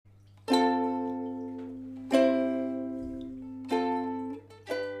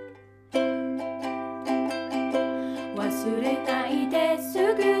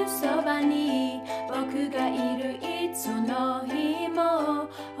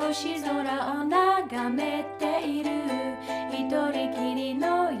星空を眺めている一人きり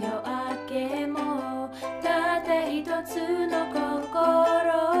の夜明けもたった一つの心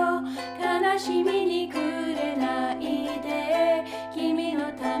悲しみにくれないで君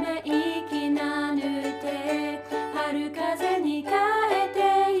のため息なぬて春風に変えて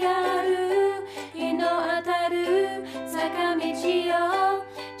やる日の当たる坂道を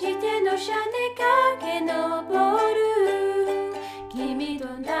自転車で駆け上る君と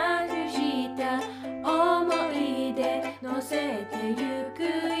なくした思い出乗せてゆく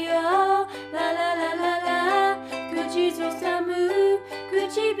よラララララ口ずさむ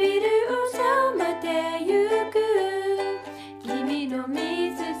唇を染めてゆく君の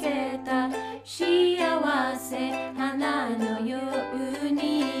見つけた幸せ花のよう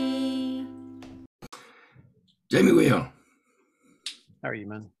に Jamie Wheal. How are you,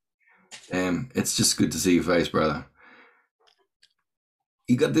 man? It's just good to see your face, brother.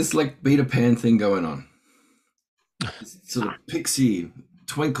 You got this like Peter Pan thing going on. This sort of pixie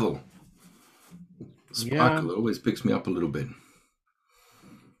twinkle sparkle. Yeah. It always picks me up a little bit.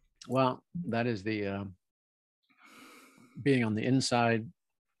 Well, that is the being on the inside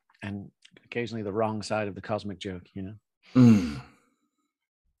and occasionally the wrong side of the cosmic joke, you know?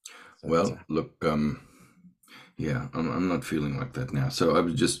 So well, look, yeah, I'm not feeling like that now. So I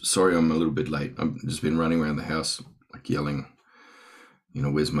was just sorry I'm a little bit late. I've just been running around the house like yelling, you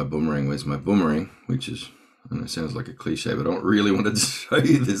know, where's my boomerang? Where's my boomerang? Which is, I know it sounds like a cliche, but I don't really want to show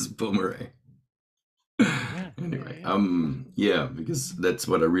you this boomerang. Anyway, yeah, because that's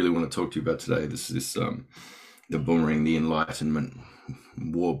what I really want to talk to you about today. This is the boomerang, the Enlightenment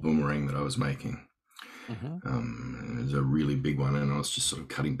war boomerang that I was making. It was a really big one, and I was just sort of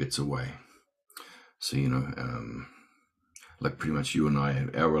cutting bits away. So, you know, like pretty much you and I,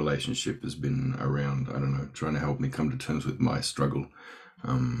 our relationship has been around, I don't know, trying to help me come to terms with my struggle,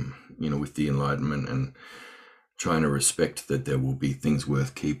 you know, with the Enlightenment and trying to respect that there will be things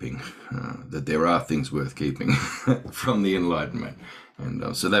worth keeping, that there are things worth keeping from the Enlightenment.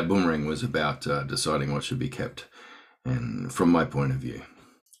 And so that boomerang was about deciding what should be kept, and from my point of view.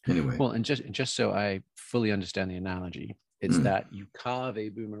 Anyway. Well, and just so I fully understand the analogy, it's that you carve a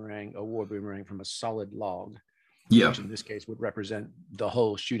boomerang, a war boomerang, from a solid log, which in this case would represent the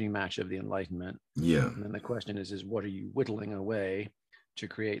whole shooting match of the Enlightenment. Yeah. And then the question is what are you whittling away to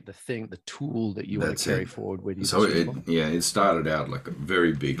create the thing, the tool that you want to carry forward with you? So it started out like a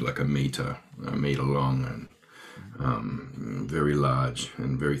very big, like a meter long, and very large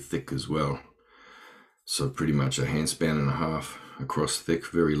and very thick as well. So pretty much a handspan and a half across thick,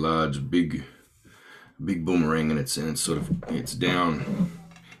 very large, big boomerang, and it's down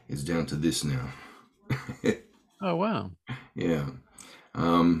to this now. Oh wow. Yeah.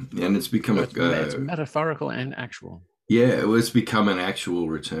 And it's become it's metaphorical and actual. Yeah, it's become an actual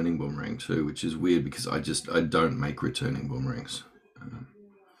returning boomerang too, which is weird because I don't make returning boomerangs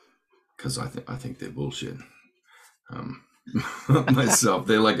because I think they're bullshit. Myself,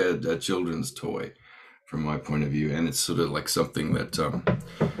 they're like a children's toy from my point of view, and it's sort of like something that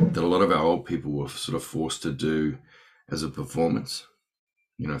that a lot of our old people were sort of forced to do as a performance,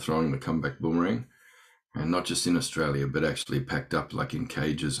 you know, throwing the comeback boomerang, and not just in Australia, but actually packed up like in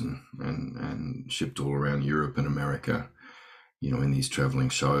cages and shipped all around Europe and America, you know, in these traveling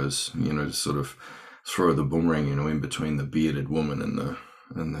shows, you know, to sort of throw the boomerang, you know, in between the bearded woman and the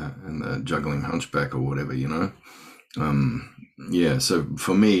juggling hunchback or whatever, you know. Yeah, so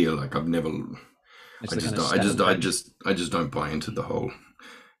for me, like I just don't buy into the whole,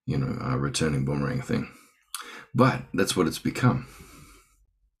 you know, returning boomerang thing. But that's what it's become.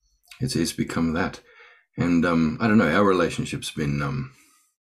 It's become that. And I don't know, our relationship's been, I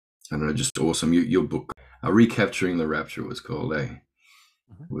don't know, just awesome. Your book, Recapturing the Rapture was called, eh?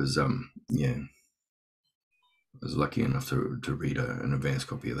 It was, yeah. I was lucky enough to read an advance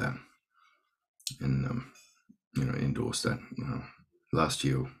copy of that and, you know, endorse that last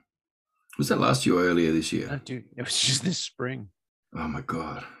year. Was that last year or earlier this year? Dude, it was just this spring. Oh my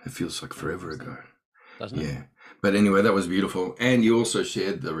God, it feels like forever ago. Doesn't it? Yeah. But anyway, that was beautiful. And you also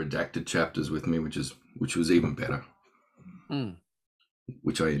shared the redacted chapters with me, which was even better.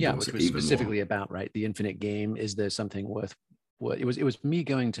 Which I endorse which was even specifically more. about, right, the infinite game. Is there something worth what it was me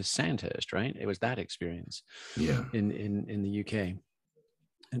going to Sandhurst, right? It was that experience. Yeah. In the UK.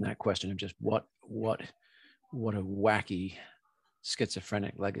 And that question of just what a wacky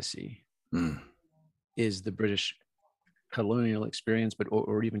schizophrenic legacy is the British colonial experience, but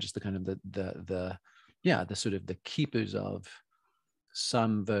or even just the kind of the sort of the keepers of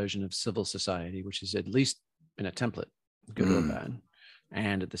some version of civil society, which is at least in a template, good or bad,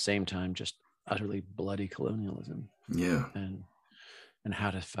 and at the same time just utterly bloody colonialism. Yeah. And and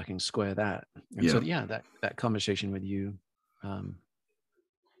how to fucking square that. And so, yeah, that conversation with you,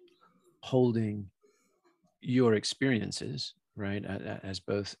 holding your experiences, right, as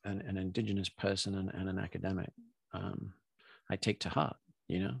both an indigenous person and an academic, I take to heart,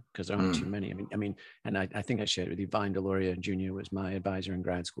 you know, because there aren't too many. I mean, and I think I shared with you, Vine Deloria Jr. was my advisor in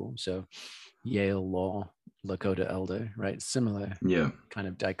grad school. So Yale Law, Lakota Elder, right? Similar kind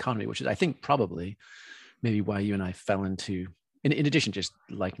of dichotomy, which is, I think, probably maybe why you and I fell into, in addition, just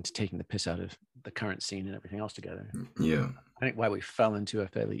liking to taking the piss out of the current scene and everything else together. Yeah. I think why we fell into a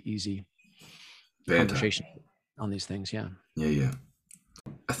fairly easy conversation on these things. Yeah. Yeah.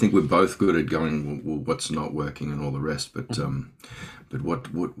 I think we're both good at going, well, what's not working and all the rest, but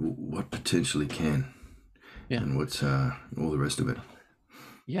what potentially can, and what's all the rest of it.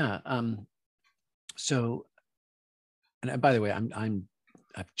 Yeah. So, and by the way,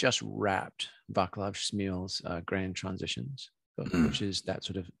 I've just wrapped Vaclav Smil's Grand Transitions book, which is that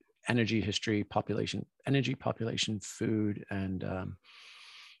sort of energy history, population, food, and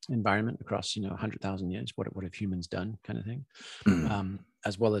environment across 100,000 years. What have humans done, kind of thing.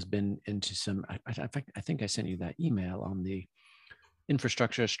 As well as been into some. I think I sent you that email on the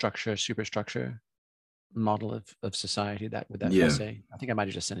infrastructure, structure, superstructure model of society, that with that essay. I think I might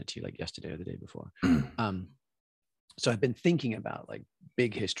have just sent it to you like yesterday or the day before. So I've been thinking about like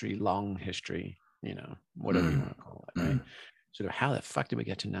big history, long history, whatever you want to call it, right? Sort of how the fuck did we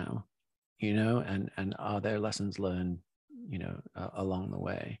get to now, and are there lessons learned, along the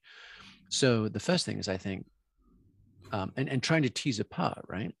way? So the first thing is, I think, and trying to tease apart,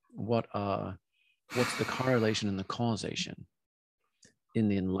 right? What's the correlation and the causation in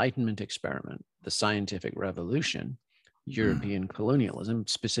the Enlightenment experiment, the scientific revolution, European colonialism,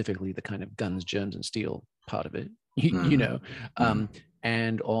 specifically the kind of guns, germs, and steel part of it,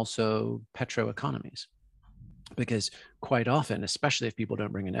 and also petroeconomies. Because quite often, especially if people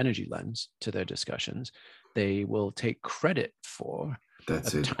don't bring an energy lens to their discussions, they will take credit for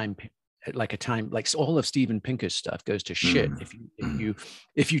time, like all of Steven Pinker's stuff goes to shit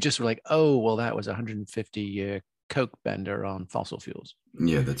if you just were like, oh, well, that was 150-year coke bender on fossil fuels.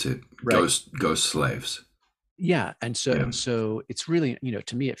 Yeah, that's it. Right? Ghost slaves. Yeah. And so it's really,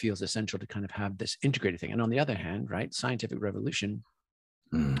 to me, it feels essential to kind of have this integrated thing. And on the other hand, right, scientific revolution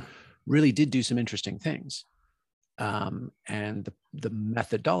really did do some interesting things. And the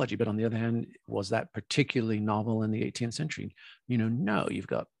methodology, but on the other hand, was that particularly novel in the 18th century? No, you've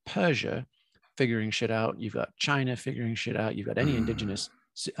got Persia figuring shit out. You've got China figuring shit out. You've got any indigenous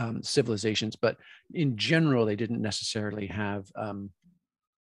civilizations, but in general, they didn't necessarily have, I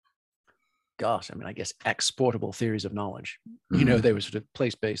guess exportable theories of knowledge. They were sort of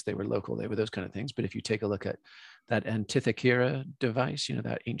place-based, they were local, they were those kind of things. But if you take a look at that Antithakira device,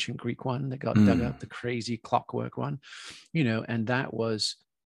 that ancient Greek one that got dug up, the crazy clockwork one, and that was,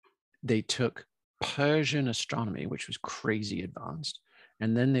 they took Persian astronomy, which was crazy advanced,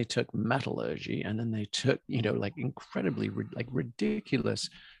 and then they took metallurgy, and then they took, like incredibly ridiculous,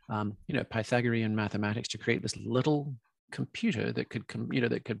 Pythagorean mathematics to create this little computer that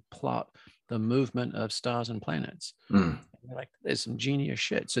could plot the movement of stars and planets. Like, there's some genius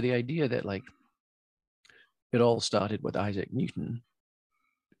shit. So the idea that like it all started with Isaac Newton,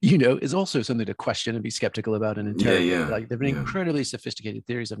 is also something to question and be skeptical about and interrogate. Like, there have been incredibly sophisticated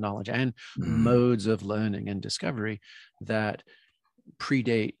theories of knowledge and modes of learning and discovery that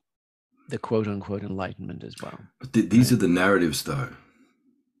predate the quote unquote Enlightenment as well. But these are the narratives, though.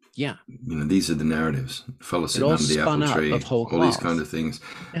 Yeah. These are the narratives. Fellow sitting under the apple tree, all these kind of things.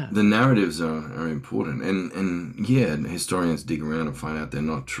 Yeah. The narratives are important. And historians dig around and find out they're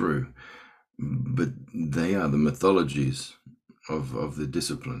not true. But they are the mythologies of the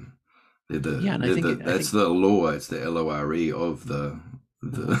discipline. That's the law, it's the LORE of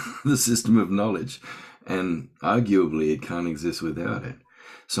the system of knowledge. And arguably it can't exist without it.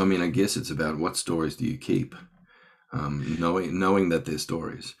 So I guess it's about what stories do you keep? Knowing that they're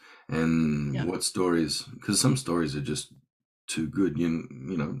stories, and what stories, because some stories are just too good.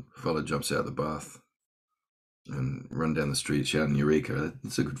 Fella jumps out of the bath and run down the street shouting "Eureka!"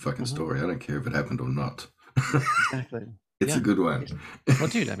 It's a good fucking story. I don't care if it happened or not. Exactly. It's a good one. Well,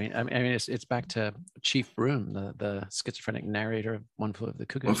 dude, it's back to Chief Broom, the schizophrenic narrator of One Flew Over the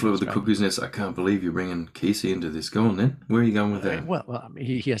Cuckoo's Nest. One Flew Over the Cuckoo's Nest. I can't believe you're bringing Kesey into this. Go on then. Where are you going with that? Well,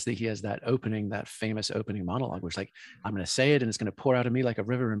 he has that famous opening monologue, which like, I'm going to say it and it's going to pour out of me like a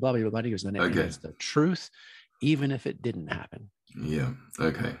river and blah blah blah. He goes, it's the truth, even if it didn't happen. Yeah.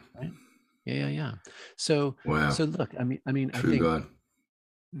 Okay. Right? Yeah. So wow. So look, True I think God.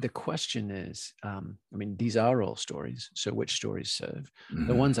 The question is, these are all stories. So which stories serve?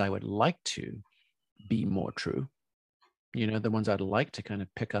 The ones I would like to be more true the ones I'd like to kind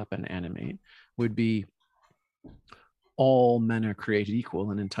of pick up and animate, would be all men are created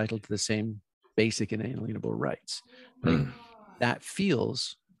equal and entitled to the same basic and inalienable rights. Like that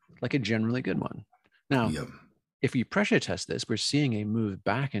feels like a generally good one. Now, if we pressure test this, we're seeing a move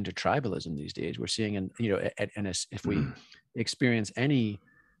back into tribalism these days. We're seeing, if we experience any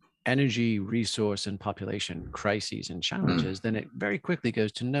energy, resource, and population crises and challenges, then it very quickly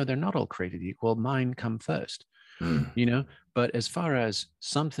goes to, no, they're not all created equal. Mine come first, But as far as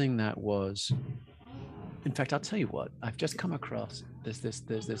something that was, in fact, I'll tell you what, I've just come across there's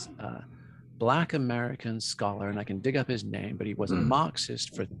this Black American scholar, and I can dig up his name, but he was a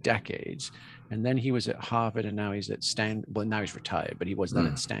Marxist for decades. And then he was at Harvard, and now he's at now he's retired, but he was then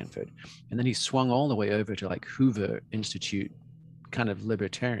at Stanford. And then he swung all the way over to like Hoover Institute, kind of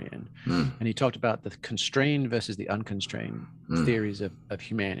libertarian. And he talked about the constrained versus the unconstrained theories of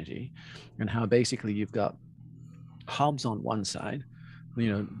humanity, and how basically you've got Hobbes on one side,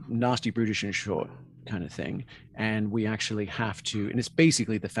 nasty, brutish, and short kind of thing, and we actually have to, and it's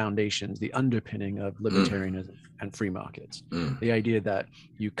basically the foundations, the underpinning of libertarianism and free markets. The idea that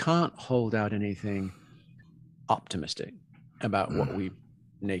you can't hold out anything optimistic about what we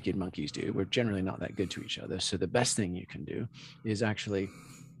naked monkeys do. We're generally not that good to each other. So the best thing you can do is actually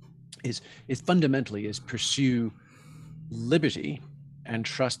is fundamentally pursue liberty and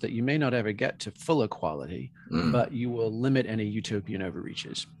trust that you may not ever get to full equality, but you will limit any utopian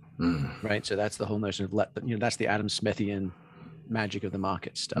overreaches. Right. So that's the whole notion of that's the Adam Smithian magic of the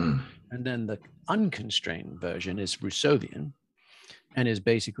market stuff. And then the unconstrained version is Rousseauian, and is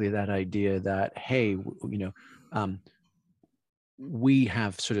basically that idea that, hey, we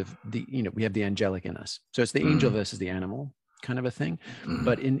have sort of we have the angelic in us. So it's the angel versus the animal kind of a thing.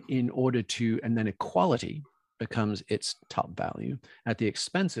 But in order to, and then equality becomes its top value at the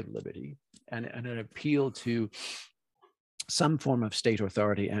expense of liberty, and an appeal to some form of state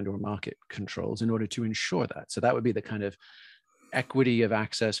authority and or market controls in order to ensure that. So that would be the kind of equity of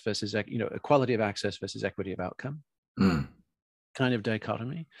access versus, equality of access versus equity of outcome kind of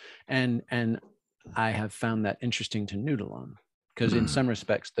dichotomy. And I have found that interesting to noodle on, because in some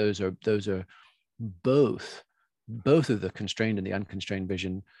respects, those are both of the constrained and the unconstrained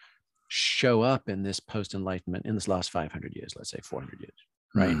vision show up in this post-Enlightenment, in this last 500 years, let's say 400 years.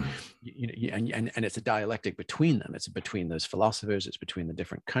 Right. And it's a dialectic between them. It's between those philosophers. It's between the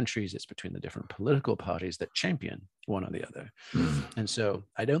different countries. It's between the different political parties that champion one or the other. And so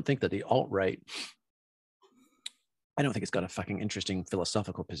I don't think that the alt-right, I don't think it's got a fucking interesting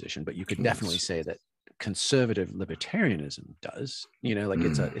philosophical position, but you could definitely say that conservative libertarianism does,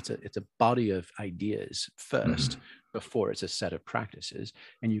 it's a body of ideas first before it's a set of practices.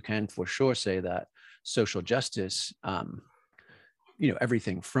 And you can for sure say that social justice,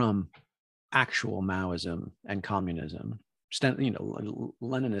 everything from actual Maoism and communism,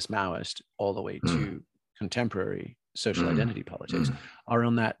 Leninist Maoist, all the way to contemporary social identity politics, are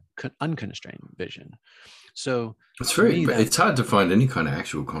on that unconstrained vision. So it's hard to find any kind of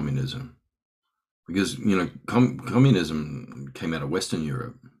actual communism, because communism came out of Western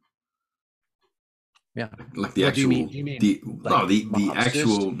Europe. Yeah, like the actual, the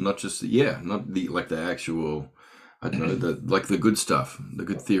actual, not just not the like the actual. I don't know, the good stuff, the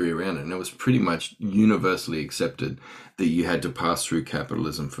good theory around it. And it was pretty much universally accepted that you had to pass through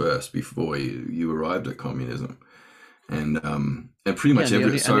capitalism first before you arrived at communism. And pretty much the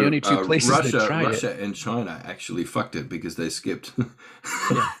only two places Russia and China actually fucked it, because they skipped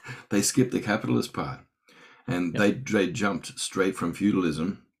they skipped the capitalist part. And they jumped straight from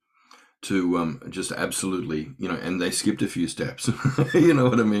feudalism to just absolutely, and they skipped a few steps. You know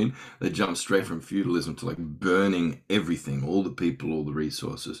what I mean? They jumped straight from feudalism to like burning everything, all the people, all the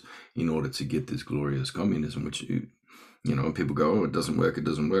resources, in order to get this glorious communism, which, and people go, oh, it doesn't work.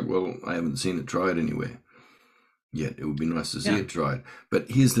 Well, I haven't seen it tried anywhere yet. It would be nice to see it tried.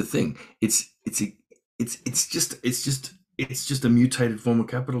 But here's the thing. It's just a mutated form of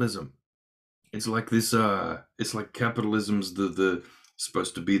capitalism. It's like this, it's like capitalism's the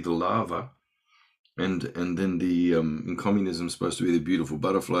supposed to be the larva, and then the in communism supposed to be the beautiful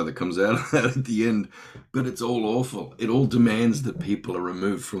butterfly that comes out at the end. But it's all awful. It all demands that people are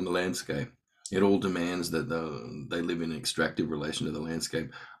removed from the landscape. It all demands that they live in an extractive relation to the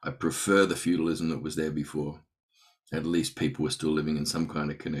landscape. I prefer the feudalism that was there before. At least people were still living in some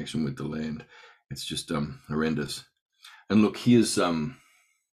kind of connection with the land. It's just horrendous. And look, here's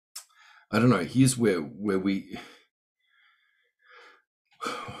I don't know, here's where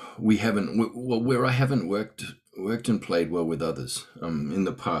where I haven't worked and played well with others in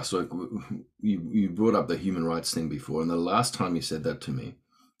the past. Like you brought up the human rights thing before, and the last time you said that to me,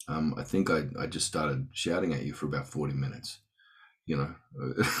 I think I just started shouting at you for about 40 minutes, you know,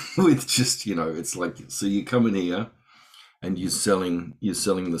 with just, you know, it's like, so you come in here and you're selling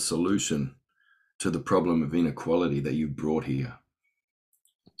the solution to the problem of inequality that you brought here.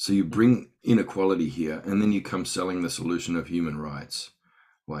 So you bring inequality here, and then you come selling the solution of human rights,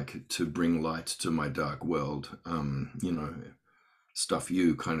 like to bring light to my dark world, you know, stuff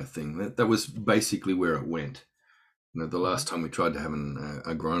you kind of thing. That was basically where it went. You know, the last time we tried to have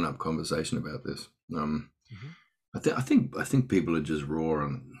a grown-up conversation about this, I think people are just raw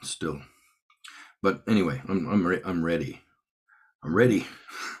and still. But anyway, I'm ready. I'm ready.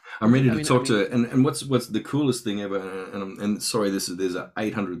 I'm ready to talk to. And what's the coolest thing ever? And sorry, there's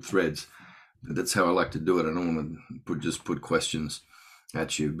 800 threads. That's how I like to do it. I don't want to put questions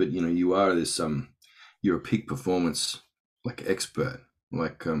at you, but you know, you are this you're a peak performance like expert,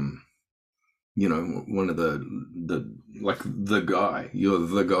 like you know, one of the guy. You're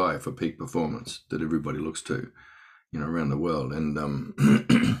the guy for peak performance that everybody looks to, you know, around the world. And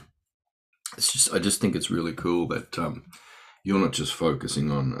I just think it's really cool that you're not just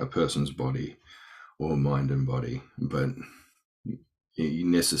focusing on a person's body or mind and body, but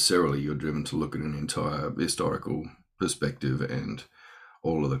you're driven to look at an entire historical perspective and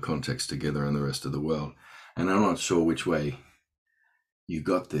all of the context together and the rest of the world. And I'm not sure which way you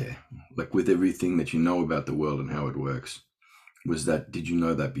got there, like with everything that you know about the world and how it works. Did you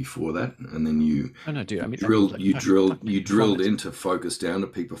know that before that, and then you drilled into focus down to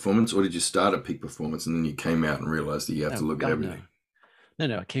peak performance, or did you start at peak performance and then you came out and realized that you have to look at everything?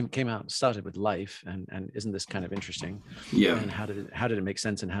 No, I came out and started with life, and isn't this kind of interesting? Yeah. And how did it make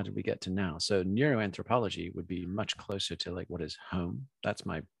sense, and how did we get to now? So neuroanthropology would be much closer to like, what is home? That's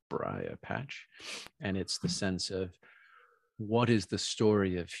my briar patch, and it's the sense of what is the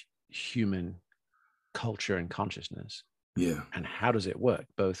story of human culture and consciousness. Yeah. And how does it work?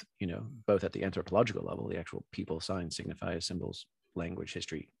 Both at the anthropological level, the actual people, signs, signifiers, symbols, language,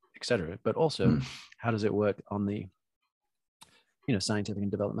 history, etc. But also, how does it work on the scientific and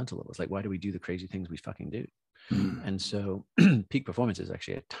developmental levels? Like, why do we do the crazy things we fucking do? And so peak performance is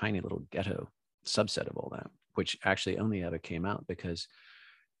actually a tiny little ghetto subset of all that, which actually only ever came out because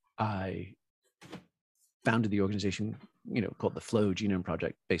I founded the organization, called the Flow Genome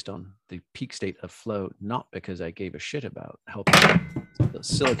Project, based on the peak state of flow, not because I gave a shit about helping the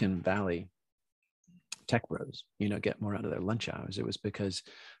Silicon Valley tech bros, get more out of their lunch hours. It was because,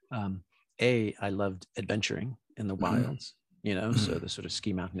 I loved adventuring in the wilds, so the sort of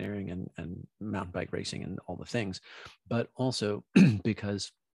ski mountaineering and mountain bike racing and all the things, but also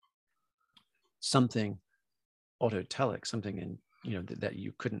because something autotelic, something in that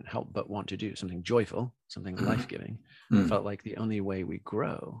you couldn't help but want to do, something joyful, something life-giving, felt like the only way we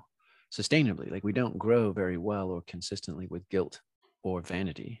grow sustainably. Like, we don't grow very well or consistently with guilt or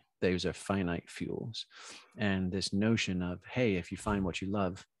vanity. Those are finite fuels. And this notion of, hey, if you find what you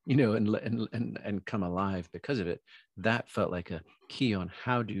love, and come alive because of it, that felt like a key on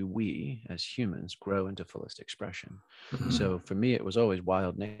how do we as humans grow into fullest expression. So for me, it was always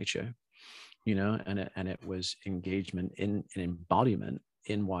wild nature, and it was engagement in an embodiment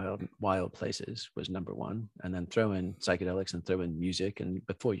in wild places was number one, and then throw in psychedelics and throw in music, and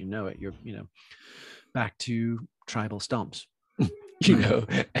before you know it, you're back to tribal stomps,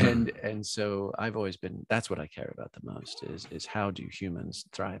 and so I've always been, that's what I care about the most is how do humans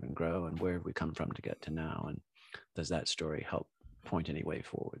thrive and grow, and where have we come from to get to now, and does that story help point any way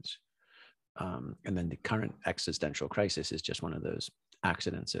forwards? And then the current existential crisis is just one of those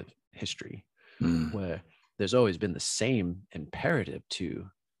accidents of history where there's always been the same imperative to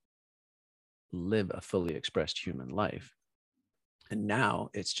live a fully expressed human life. And now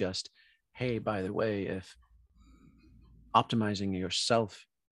it's just, hey, by the way, if optimizing yourself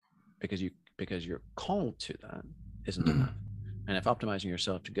because you're called to that isn't enough, and if optimizing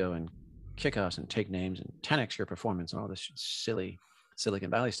yourself to go and kick ass and take names and 10x your performance and all this silly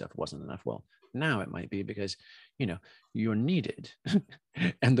Silicon Valley stuff wasn't enough, well, now it might be because you're needed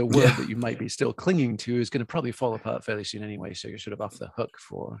and the world that you might be still clinging to is going to probably fall apart fairly soon anyway, so you're sort of off the hook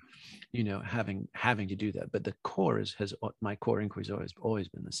for having to do that. But the core my core inquiry has always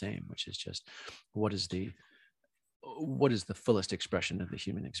been the same, which is just what is the fullest expression of the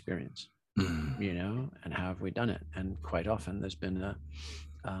human experience, and how have we done it? And quite often there's been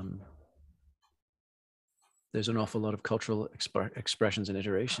there's an awful lot of cultural expressions and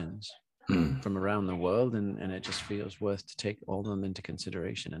iterations from around the world, and it just feels worth to take all of them into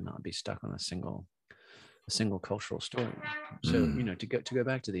consideration and not be stuck on a single cultural story. So to go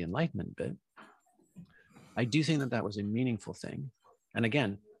back to the Enlightenment bit, I do think that was a meaningful thing, and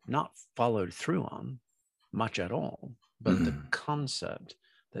again, not followed through on much at all, but the concept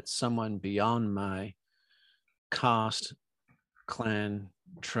that someone beyond my caste, clan,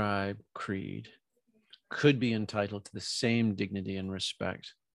 tribe, creed could be entitled to the same dignity and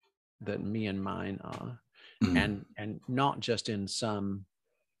respect that me and mine are. And not just in some,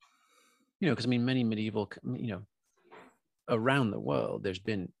 because I mean, many medieval, around the world, there's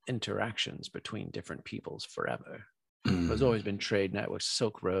been interactions between different peoples forever. There's always been trade networks,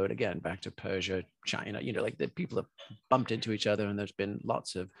 Silk Road, again, back to Persia, China, like the people have bumped into each other, and there's been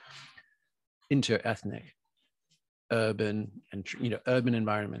lots of inter-ethnic, urban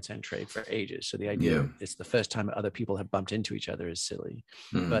environments and trade for ages. So the idea it's the first time other people have bumped into each other is silly.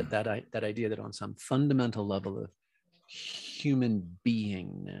 But that idea that on some fundamental level of human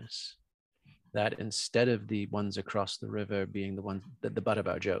beingness, that instead of the ones across the river being the ones that the butt of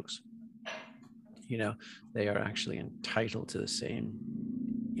our jokes, they are actually entitled to the same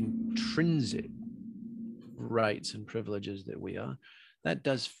intrinsic rights and privileges that we are. That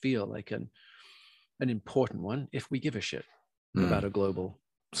does feel like an important one if we give a shit about a global,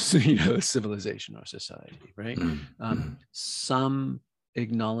 civilization or society, right? Some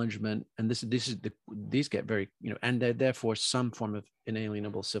acknowledgement, and these get very, and they're therefore some form of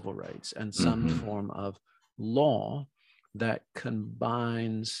inalienable civil rights and some form of law that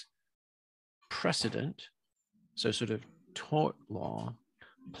combines precedent, so sort of tort law,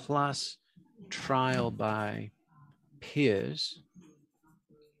 plus trial by peers,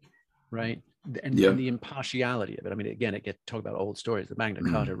 right? And the impartiality of it. I mean, again, it talk about old stories. The Magna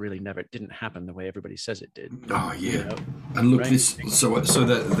Carta really didn't happen the way everybody says it did. Oh yeah. And look, this so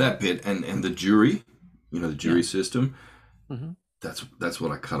that bit and the jury, the jury system. That's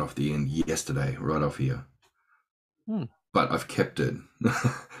what I cut off the end yesterday, right off here. But I've kept it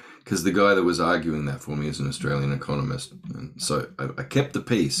because the guy that was arguing that for me is an Australian economist, and so I kept the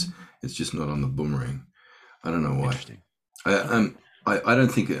piece. It's just not on the boomerang. I don't know why. Interesting. I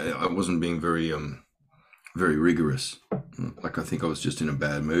don't think I wasn't being very very rigorous. Like I think I was just in a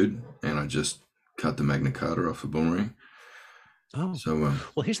bad mood, and I just cut the Magna Carta off the boomerang. Oh, so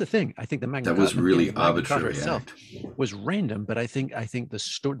well, here's the thing. I think the Magna Carta was really arbitrary itself was random, but I think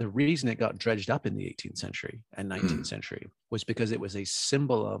the reason it got dredged up in the 18th century and 19th century was because it was a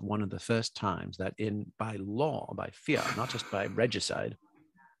symbol of one of the first times that by law, by fiat, not just by regicide,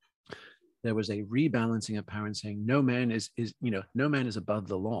 there was a rebalancing of power and saying no man is above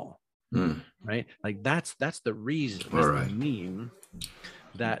the law, right? Like that's the reason, that's the meme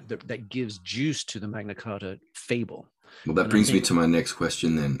that gives juice to the Magna Carta fable. Well, that brings me to my next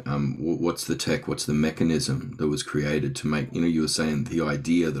question then. What's the tech, what's the mechanism that was created to make, you were saying the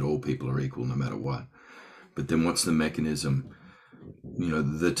idea that all people are equal no matter what, but then what's the mechanism,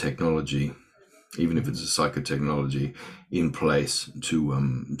 the technology, even if it's a psychotechnology, in place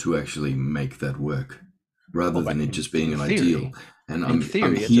to actually make that work, rather than it just being an ideal. And I'm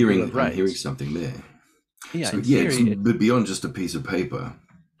hearing something there. Yeah, so but beyond just a piece of paper.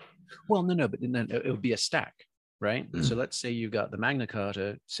 Well, no, but then it would be a stack, right? So let's say you've got the Magna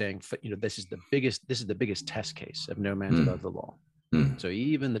Carta saying, this is the biggest test case of no man's above the law. So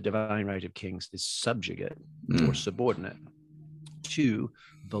even the divine right of kings is subjugate or subordinate to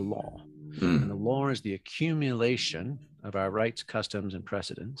the law. And the law is the accumulation of our rights, customs, and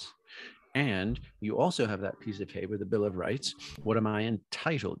precedents. And you also have that piece of paper, the Bill of Rights. What am I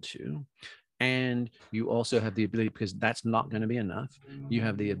entitled to? And you also have the ability, because that's not going to be enough, you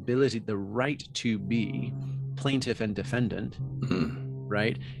have the ability, the right to be plaintiff and defendant,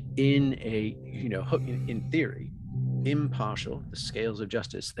 right? In a, in theory, impartial, the scales of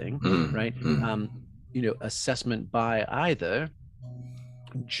justice thing, right? Assessment by either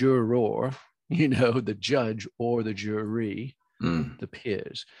juror, the judge, or the jury, the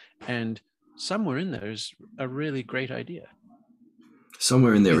peers. And somewhere in there is a really great idea.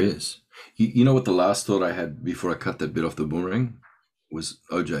 Somewhere in there is. You know what the last thought I had before I cut that bit off the boomerang was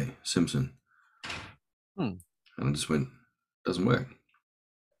O.J. Simpson. And I just went, doesn't work.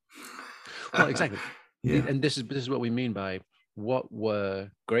 Well, exactly. And this is what we mean by what were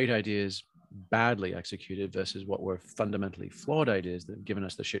great ideas badly executed versus what were fundamentally flawed ideas that have given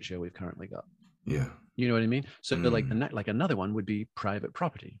us the shit show we've currently got. Yeah. You know what I mean? So like another one would be private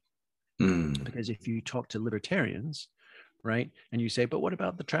property. Because if you talk to libertarians, right, and you say, but what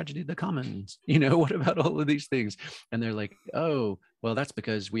about the tragedy of the commons? What about all of these things? And they're like, oh, well, that's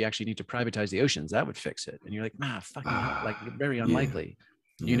because we actually need to privatize the oceans. That would fix it. And you're like, fucking hell, like very unlikely.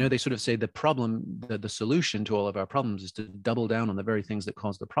 Yeah. They sort of say the problem, the solution to all of our problems is to double down on the very things that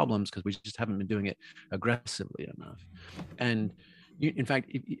cause the problems, because we just haven't been doing it aggressively enough. And in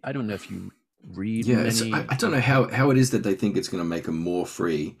fact, I don't know if you read many... I don't know how it is that they think it's going to make them more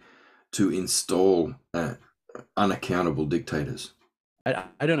free to install unaccountable dictators.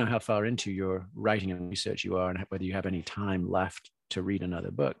 I don't know how far into your writing and research you are, and whether you have any time left to read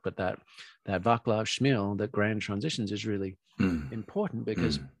another book, but that Vaclav Smil, the grand transitions, is really important,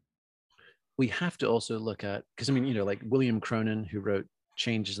 because we have to also look at, because I mean, you know, like William Cronin, who wrote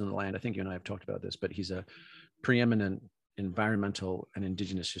Changes in the Land. I think you and I have talked about this, but he's a preeminent environmental and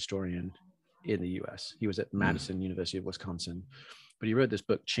indigenous historian in the US. He was at Madison University of Wisconsin, but he wrote this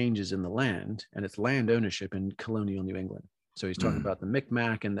book, Changes in the Land, and it's land ownership in colonial New England. So he's talking about the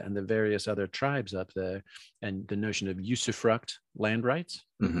Micmac and the various other tribes up there, and the notion of usufruct land rights.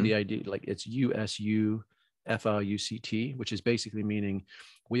 The idea, like it's USUFRUCT, which is basically meaning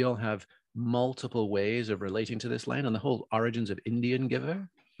we all have multiple ways of relating to this land. And the whole origins of Indian giver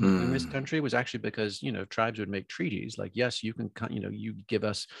in this country was actually because, you know, tribes would make treaties like, yes, you can, you know, you give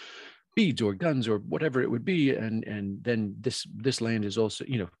us beads or guns or whatever it would be, and then this land is also,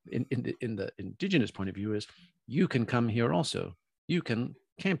 you know, in the indigenous point of view, is you can come here also, you can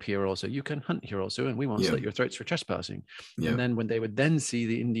camp here also, you can hunt here also, and we won't slit your throats for trespassing. And then when they would then see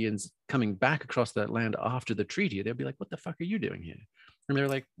the Indians coming back across that land after the treaty, they'd be like, what the fuck are you doing here? And they're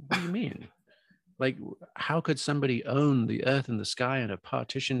like, what do you mean? Like, how could somebody own the earth and the sky and a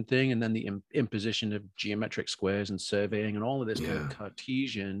partition thing, and then the imposition of geometric squares and surveying and all of this kind of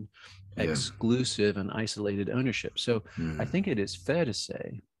Cartesian exclusive and isolated ownership? So I think it is fair to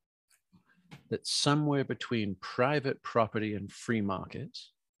say that somewhere between private property and free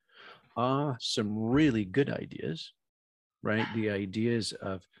markets are some really good ideas, right? The ideas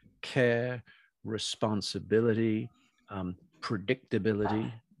of care, responsibility,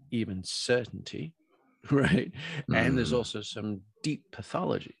 predictability, even certainty, right? And there's also some deep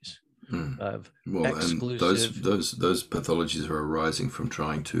pathologies of exclusive. And those pathologies are arising from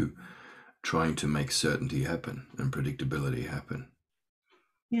trying to make certainty happen and predictability happen.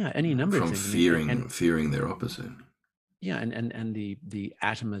 Yeah, any number of things. From fearing their opposite. Yeah, and the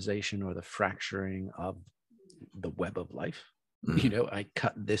atomization or the fracturing of the web of life. You know, I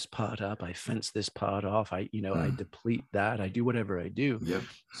cut this part up, I fence this part off, I deplete that, I do whatever I do.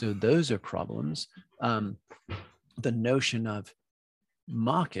 So those are problems. The notion of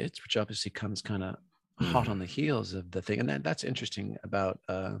markets, which obviously comes kind of hot on the heels of the thing, and that's interesting about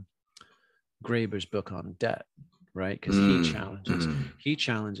Graeber's book on debt, right? Because he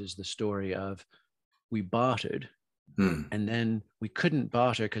challenges the story of we bartered. And then we couldn't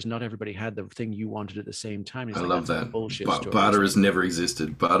barter because not everybody had the thing you wanted at the same time. I love that. Bullshit story. Barter has never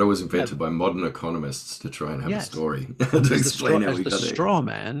existed. Barter was invented by modern economists to try and have a story to explain how we got it. As the straw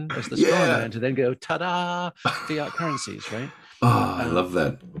man to then go, ta-da, fiat currencies, right? Oh, I love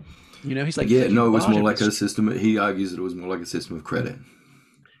that. You know, he's like, it was more like a system. He argues that it was more like a system of credit.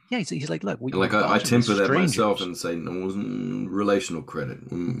 Yeah, he's like, look, I temper that myself and say it wasn't relational credit.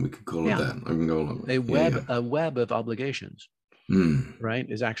 We could call it that. I can go along with it. A web of obligations, right,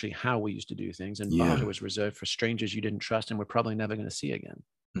 is actually how we used to do things. And barter was reserved for strangers you didn't trust and we're probably never going to see again.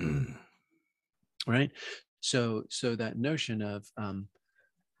 Right? So that notion of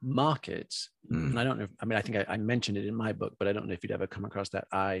markets, and I don't know, I think I mentioned it in my book, but I don't know if you'd ever come across that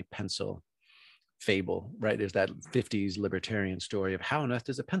eye pencil fable, right? There's that 50s libertarian story of how on earth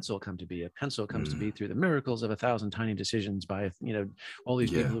does a pencil come to be? A pencil comes to be through the miracles of 1,000 tiny decisions by, you know, all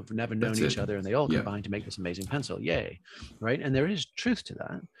these people who've never known each other, and they all combine to make this amazing pencil. Yay, right? And there is truth to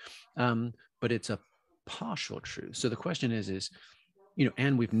that, but it's a partial truth. So the question is, you know,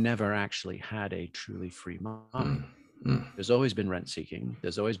 and we've never actually had a truly free market. There's always been rent seeking.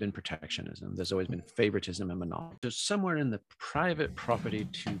 There's always been protectionism. There's always been favoritism and monopoly. So somewhere in the private property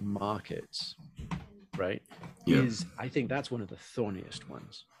to markets, right, is, I think that's one of the thorniest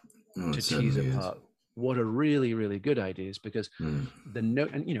ones to tease apart. What are really, really good ideas, because and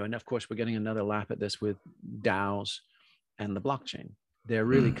and of course we're getting another lap at this with DAOs and the blockchain. They're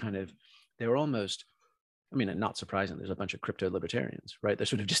really they're almost, I mean, not surprising. There's a bunch of crypto libertarians, right? They're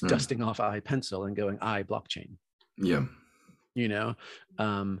sort of just dusting off iPencil and going blockchain. Yeah. You know,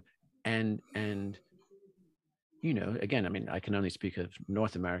 and you know, again, I mean, I can only speak of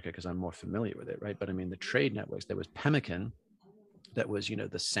North America because I'm more familiar with it, right? But I mean, the trade networks, there was pemmican, that was, you know,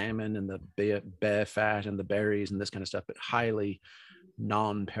 the salmon and the bear fat and the berries and this kind of stuff, but highly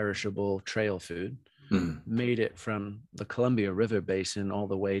non-perishable trail food. Made it from the Columbia River Basin all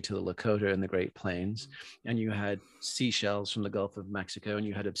the way to the Lakota and the Great Plains. And you had seashells from the Gulf of Mexico, and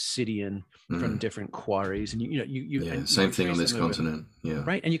you had obsidian from different quarries. And you same thing on this continent.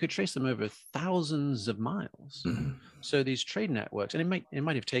 Right. And you could trace them over thousands of miles. So these trade networks, and it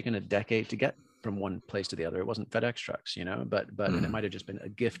might have taken a decade to get from one place to the other. It wasn't FedEx trucks, you know, but and it might have just been a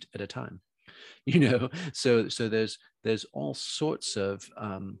gift at a time, you know. So there's all sorts of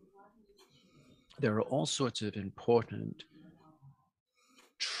there are all sorts of important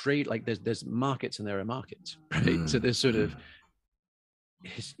trade, like there's markets and there are markets, right? So there's sort of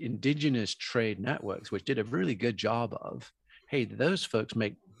indigenous trade networks, which did a really good job of, hey, those folks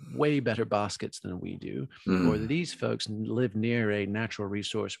make way better baskets than we do, or these folks live near a natural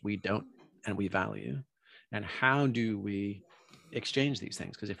resource we don't and we value. And how do we exchange these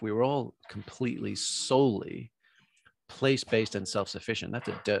things? Because if we were all completely solely place-based and self-sufficient, that's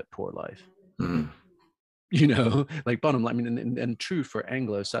a dirt poor life. You know, like bottom line, I mean, and true for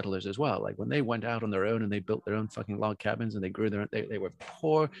Anglo settlers as well. Like when they went out on their own and they built their own fucking log cabins and they grew their own, they were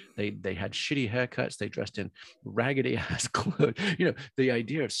poor. They had shitty haircuts. They dressed in raggedy ass clothes. You know, the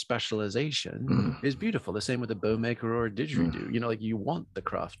idea of specialization is beautiful. The same with a bow maker or a didgeridoo. You know, like you want the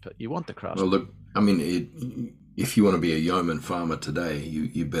craft. You want the craft. Well, look, I mean, if you want to be a yeoman farmer today,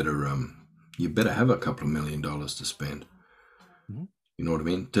 you better have a couple of $1 million to spend. You know what I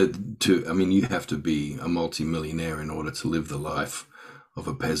mean? I mean, you have to be a multi-millionaire in order to live the life of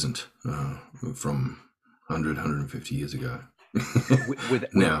a peasant from 100, 150 years ago.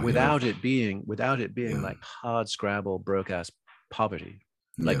 Without it being like hard scrabble, broke ass poverty,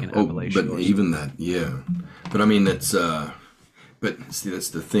 like in Appalachia. But even that, But I mean, that's the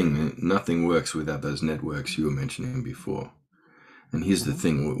thing. Nothing works without those networks you were mentioning before. And here's the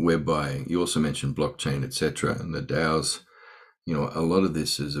thing, whereby you also mentioned blockchain, etc., and the DAOs. You know, a lot of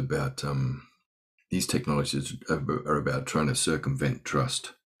this is about these technologies are about trying to circumvent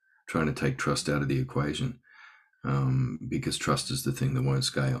trust, trying to take trust out of the equation, because trust is the thing that won't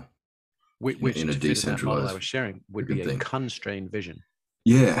scale. Which in a decentralized model I was sharing would be a constrained vision.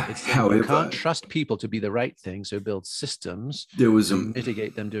 Yeah. However, you can't trust people to be the right thing, so build systems to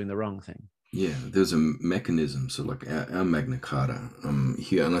mitigate them doing the wrong thing. Yeah, there's a mechanism. So like our Magna Carta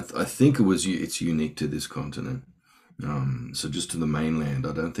here, and I think it's unique to this continent. So just to the mainland,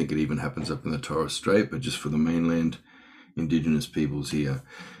 I don't think it even happens up in the Torres Strait, but just for the mainland indigenous peoples here.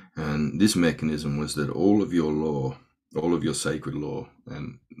 And this mechanism was that all of your law, all of your sacred law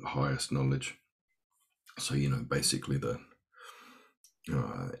and highest knowledge, so, you know, basically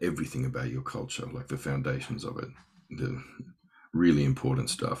everything about your culture, like the foundations of it, the really important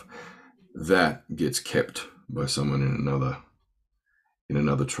stuff, that gets kept by someone in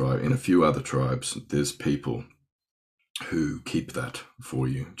another tribe. In a few other tribes, there's people who keep that for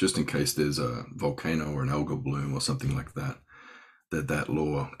you, just in case there's a volcano or an algal bloom or something like that, that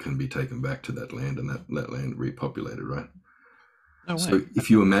law can be taken back to that land and that land repopulated, right? No way. So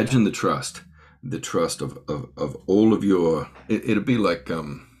if you imagine the trust of all of your, it'd be like,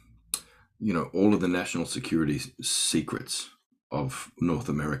 you know, all of the national security secrets of North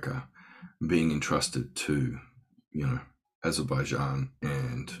America being entrusted to, you know, Azerbaijan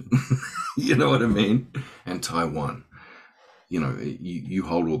and, you know what I mean? And Taiwan. You know, you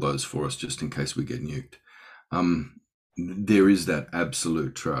hold all those for us just in case we get nuked. There is that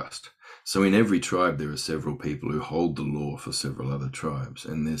absolute trust. So in every tribe, there are several people who hold the law for several other tribes,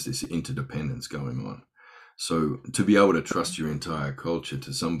 and there's this interdependence going on. So to be able to trust your entire culture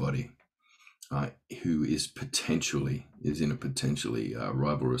to somebody who is in a potentially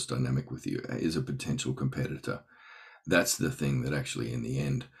rivalrous dynamic with you, is a potential competitor, that's the thing that actually in the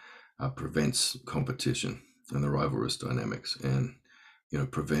end prevents competition and the rivalrous dynamics, and, you know,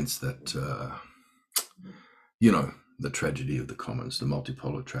 prevents that, you know, the tragedy of the commons, the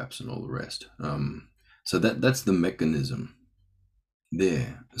multipolar traps and all the rest. So that's the mechanism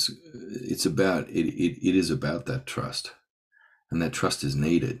there. It's about, it is about that trust, and that trust is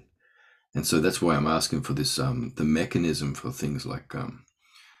needed. And so that's why I'm asking for this, the mechanism for things like,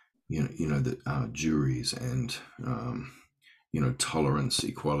 you know, the juries and, you know, tolerance,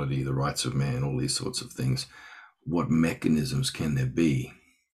 equality, the rights of man, all these sorts of things. What mechanisms can there be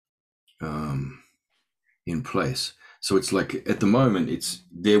in place? So it's like, at the moment,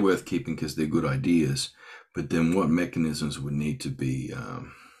 they're worth keeping because they're good ideas, but then what mechanisms would need to be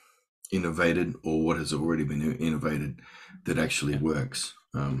innovated, or what has already been innovated that actually works?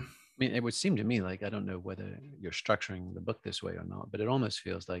 I mean, it would seem to me like, I don't know whether you're structuring the book this way or not, but it almost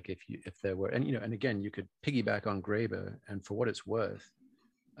feels like if there were, and, you know, and again, you could piggyback on Graeber, and for what it's worth,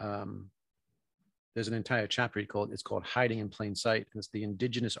 there's an entire chapter it's called Hiding in Plain Sight, and it's the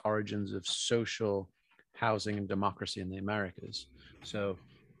indigenous origins of social housing and democracy in the Americas. So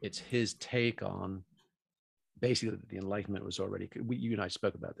it's his take on basically the Enlightenment was already, you and I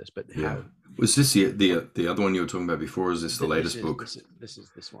spoke about this, but how was this the other one you were talking about before? Or is this the latest book? This is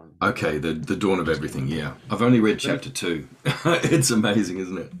this one. Okay, the Dawn of Everything. Yeah, I've only read chapter 2. It's amazing,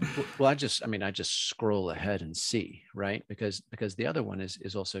 isn't it? Well, I just scroll ahead and see, right? Because the other one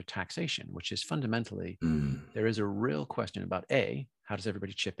is also taxation, which is fundamentally there is a real question about how does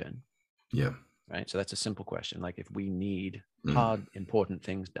everybody chip in? Yeah. right? So that's a simple question. Like if we need hard, important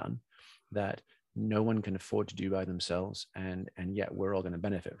things done that no one can afford to do by themselves, and yet we're all going to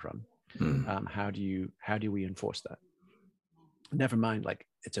benefit from, how do we enforce that? Never mind, like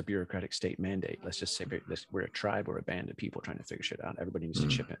it's a bureaucratic state mandate. Let's just say we're a tribe or a band of people trying to figure shit out. Everybody needs to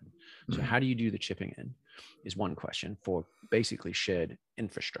chip in. So how do you do the chipping in is one question for basically shared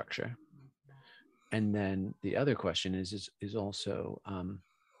infrastructure. And then the other question is also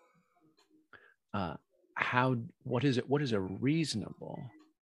what is a reasonable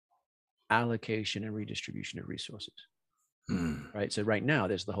allocation and redistribution of resources, right? So right now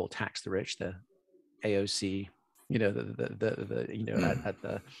there's the whole tax the rich, the AOC, at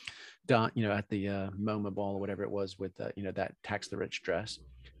the MoMA ball or whatever it was with that tax the rich dress,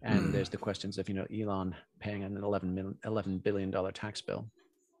 and there's the questions of Elon paying an $11 billion tax bill,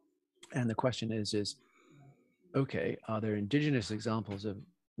 and the question is okay, are there indigenous examples of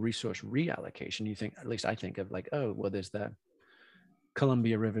resource reallocation? You think, at least I think of like, oh well, there's the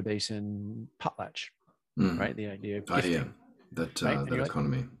Columbia River Basin potlatch, right? The idea of gifting. That right? that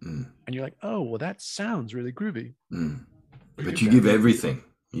economy. And you're like, oh, well, that sounds really groovy. But you give everything.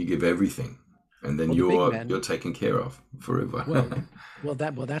 You give everything, and then you're taken care of forever. well,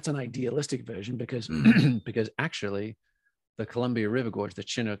 that's an idealistic version because because actually, the Columbia River Gorge, the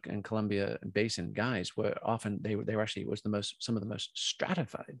Chinook and Columbia Basin guys were often they were actually some of the most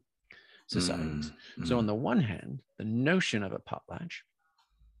stratified societies. So on the one hand, the notion of a potlatch,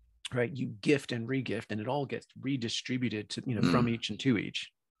 right? You gift and regift, and it all gets redistributed to from each and to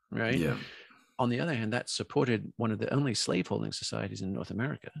each, right? Yeah. On the other hand, that supported one of the only slaveholding societies in North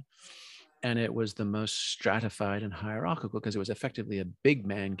America, and it was the most stratified and hierarchical because it was effectively a big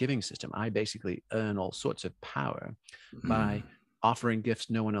man giving system. I basically earn all sorts of power by offering gifts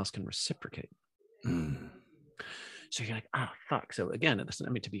no one else can reciprocate. So you're like, oh, fuck. So again, I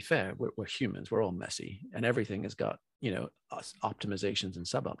mean, to be fair, we're humans. We're all messy, and everything has got, optimizations and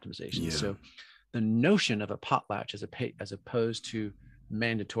sub-optimizations. Yeah. So the notion of a potlatch as opposed to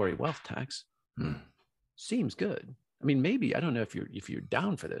mandatory wealth tax seems good. I mean, maybe, I don't know if you're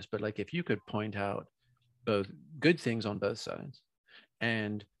down for this, but like if you could point out both good things on both sides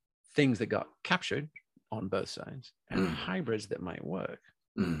and things that got captured on both sides and hybrids that might work.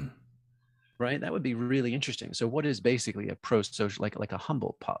 Right, that would be really interesting. So, what is basically a pro-social, like a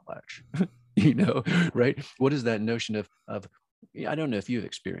humble potlatch? Right? What is that notion of? I don't know if you've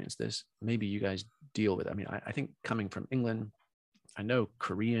experienced this. Maybe you guys deal with it. I mean, I think coming from England, I know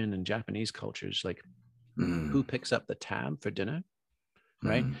Korean and Japanese cultures, like who picks up the tab for dinner,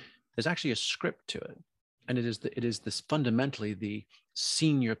 right? There's actually a script to it, and it is this fundamentally the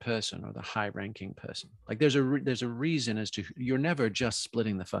senior person or the high-ranking person. Like there's a reason as to you're never just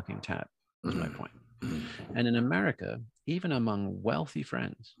splitting the fucking tab. Is my point. And in America, even among wealthy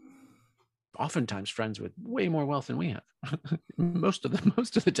friends, oftentimes friends with way more wealth than we have, most of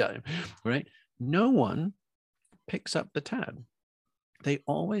the time, right? No one picks up the tab. They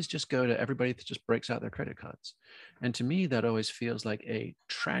always just go to everybody that just breaks out their credit cards. And to me, that always feels like a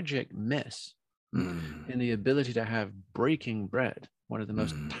tragic miss in the ability to have breaking bread, one of the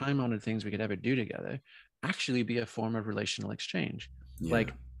most time-honored things we could ever do together, actually be a form of relational exchange. Yeah.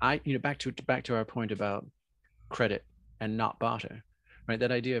 Like back to our point about credit and not barter, right?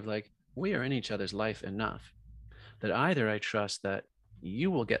 That idea of like, we are in each other's life enough that either I trust that you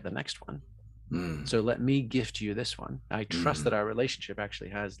will get the next one. So let me gift you this one. I trust that our relationship actually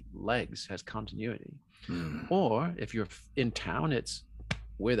has legs, has continuity. Or if you're in town, it's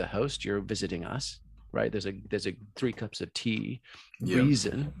we're the host, you're visiting us, right? There's a 3 cups of tea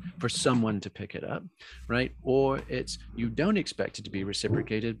reason for someone to pick it up, right? Or it's you don't expect it to be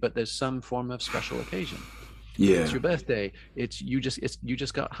reciprocated, but there's some form of special occasion. Yeah, it's your birthday. It's you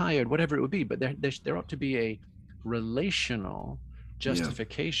just got hired, whatever it would be. But there ought to be a relational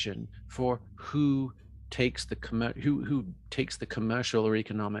justification for who takes the commercial or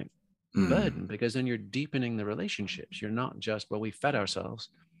economic burden, because then you're deepening the relationships. You're not just, well, we fed ourselves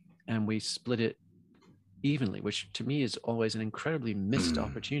and we split it evenly, which to me is always an incredibly missed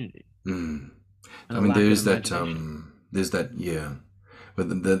opportunity. I mean, there's that,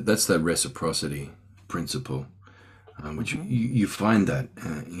 but that's that reciprocity principle, which you find that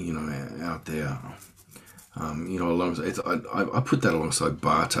out there. Alongside, I put that alongside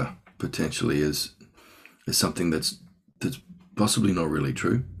barter potentially as something that's possibly not really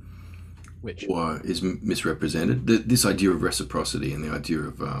true, or is misrepresented. This idea of reciprocity and the idea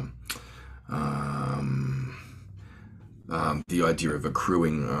of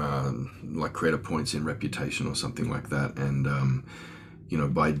accruing like credit points in reputation or something like that, and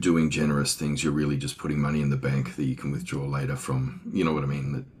by doing generous things, you're really just putting money in the bank that you can withdraw later from. You know what I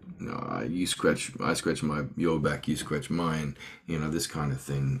mean? you scratch, I scratch your back, you scratch mine, this kind of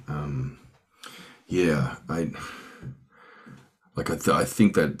thing. Yeah, I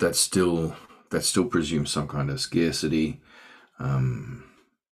think that still presumes some kind of scarcity.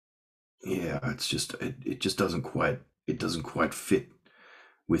 Yeah, it's just it just doesn't quite fit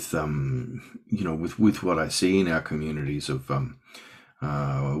with with what I see in our communities of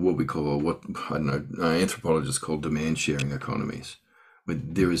what we call, what I don't know, anthropologists call demand sharing economies, where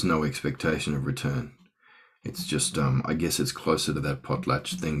there is no expectation of return. It's just I guess it's closer to that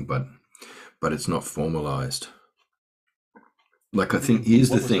potlatch thing, but it's not formalized. Like, I think here's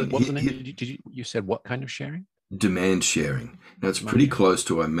the thing. What was the name? You said what kind of sharing? Demand sharing. Now it's pretty close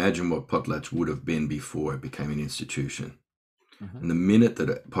to, I imagine, what potlatch would have been before it became an institution. And the minute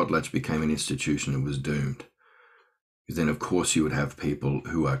that potlatch became an institution, it was doomed. Because then, of course, you would have people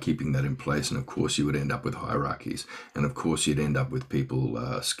who are keeping that in place, and of course, you would end up with hierarchies, and of course, you'd end up with people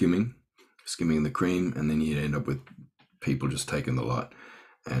skimming the cream, and then you'd end up with people just taking the lot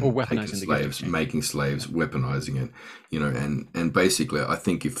and or weaponizing taking slaves, making slaves, weaponizing it. And basically, I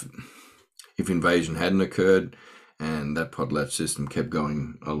think if invasion hadn't occurred and that potlatch system kept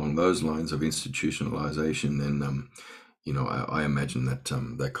going along those lines of institutionalization, then I imagine that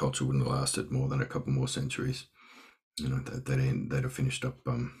that culture wouldn't have lasted more than a couple more centuries. They'd have finished up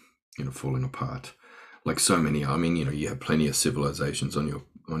falling apart, like so many. I mean, you have plenty of civilizations on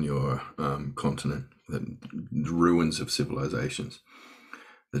your continent, the ruins of civilizations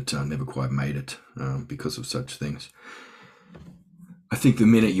that never quite made it because of such things. I think the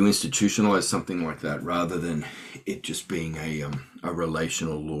minute you institutionalize something like that, rather than it just being a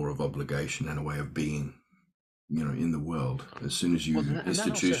relational law of obligation and a way of being, in the world, as soon as you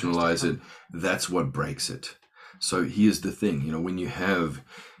institutionalize it, that's what breaks it. So here's the thing, when you have,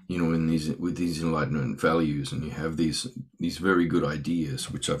 with these Enlightenment values, and you have these very good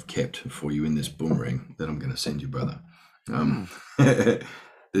ideas, which I've kept for you in this boomerang that I'm going to send you, brother.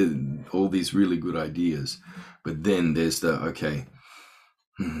 All these really good ideas, but then there's the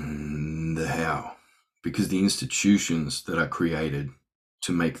how, because the institutions that are created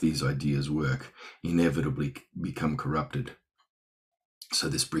to make these ideas work inevitably become corrupted. So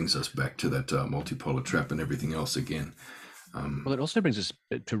this brings us back to that multipolar trap and everything else again. Well, it also brings us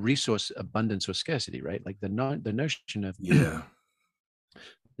to resource abundance or scarcity, right? Like the notion of the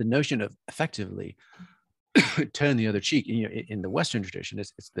notion of effectively turn the other cheek. In the Western tradition,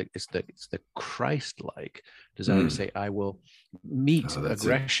 it's the Christ-like desire to say, I will meet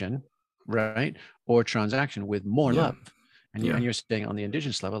aggression, right, or transaction with more love. And you're saying on the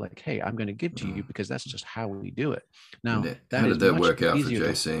indigenous level, like, hey, I'm going to give to you because that's just how we do it. Now, how did that work out for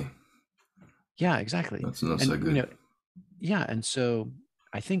JC? Yeah, exactly. That's not so good. And so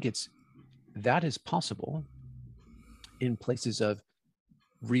I think that is possible in places of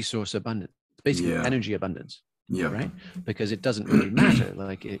resource abundance, basically energy abundance. Right, because it doesn't really matter.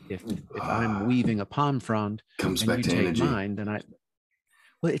 Like if I'm weaving a palm frond comes and back you to take energy. mine, then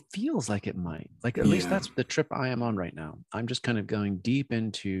it feels like it might. Like at least that's the trip I am on right now. I'm just kind of going deep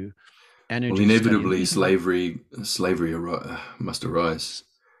into energy. Well, inevitably, slavery must arise.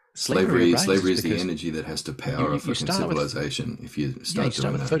 Slavery is the energy that has to power a fucking civilization. If you start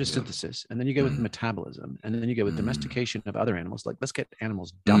with photosynthesis, and then you go with metabolism, and then you go with domestication of other animals. Like, let's get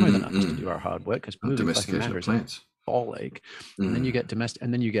animals dumber than us to do our hard work, because moving fucking matters. Ball ache. And then you get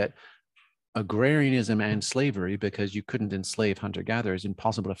and then you get agrarianism and slavery, because you couldn't enslave hunter-gatherers.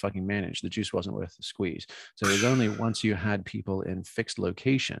 Impossible to fucking manage. The juice wasn't worth the squeeze. So it was only once you had people in fixed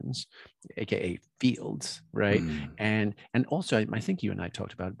locations, aka fields, right? And also, I think you and I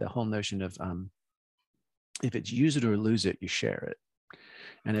talked about the whole notion of if it's use it or lose it, you share it,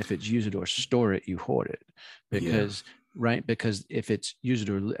 and if it's use it or store it, you hoard it. Because because if it's use it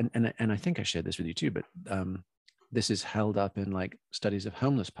or and I think I shared this with you too, but this is held up in like studies of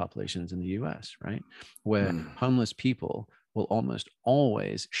homeless populations in the US, right? Where homeless people will almost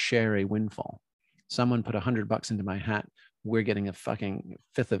always share a windfall. Someone put $100 into my hat. We're getting a fucking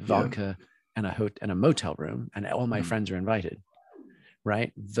fifth of vodka and a motel room, and all my friends are invited,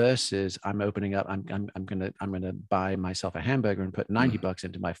 right? Versus I'm opening up. I'm gonna buy myself a hamburger and put $90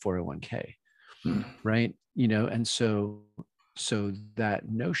 into my 401k, right? And so that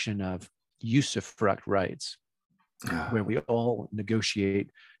notion of usufruct rights, where we all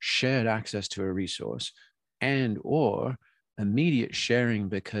negotiate shared access to a resource and or immediate sharing,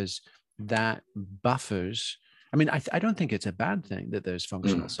 because that buffers. I mean, I don't think it's a bad thing that there's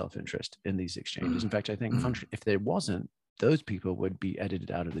functional self-interest in these exchanges. In fact, I think if there wasn't, those people would be edited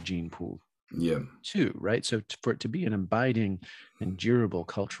out of the gene pool too, right? So for it to be an abiding and durable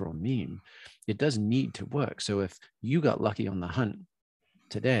cultural meme, it does need to work. So if you got lucky on the hunt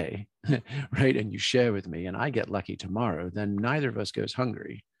today, right, and you share with me, and I get lucky tomorrow, then neither of us goes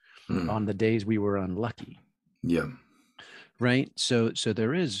hungry on the days we were unlucky. Yeah. Right. So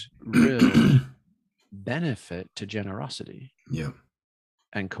there is real benefit to generosity. Yeah.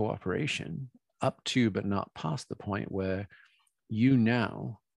 And cooperation up to, but not past the point where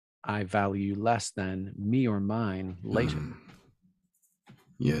I value less than me or mine later.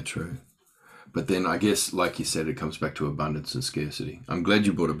 Yeah, true. But then I guess, like you said, it comes back to abundance and scarcity. I'm glad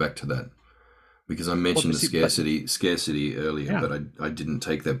you brought it back to that, because I mentioned the scarcity earlier, but I didn't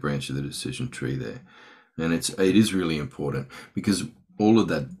take that branch of the decision tree there. And it is really important, because all of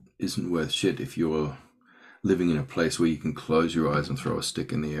that isn't worth shit if you're living in a place where you can close your eyes and throw a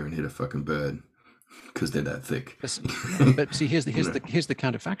stick in the air and hit a fucking bird, because they're that thick. But see, here's the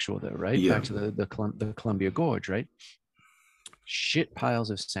counterfactual though, right? Yeah. Back to the Columbia Gorge, right? Shit piles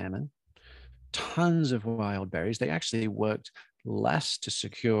of salmon, tons of wild berries. They actually worked less to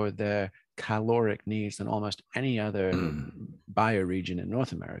secure their caloric needs than almost any other bioregion in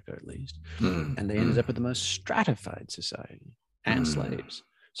North America, at least. And they ended up with the most stratified society and slaves.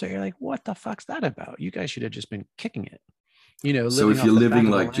 So you're like, what the fuck's that about? You guys should have just been kicking it. You know, so if you're living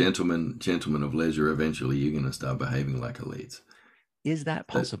like gentlemen of leisure, eventually you're going to start behaving like elites. Is that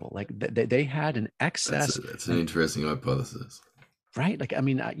possible? Like they had an excess. That's an interesting hypothesis. Right? Like, I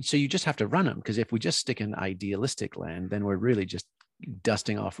mean, so you just have to run them, because if we just stick in idealistic land, then we're really just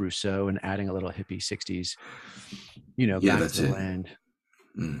dusting off Rousseau and adding a little hippie 60s, back to the land.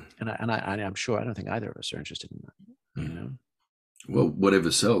 And I'm sure, I don't think either of us are interested in that, Well,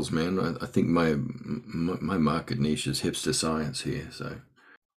 whatever sells, man. I think my market niche is hipster science here. So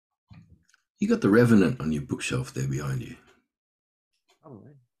you got The Revenant on your bookshelf there behind you. Oh,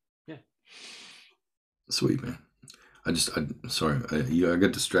 yeah. Sweet, man. I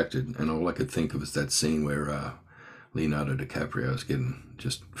got distracted, and all I could think of was that scene where Leonardo DiCaprio is getting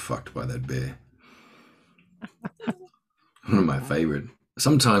just fucked by that bear. One of my favorite.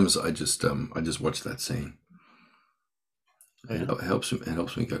 Sometimes I just watch that scene. It helps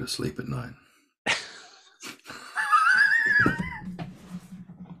me go to sleep at night.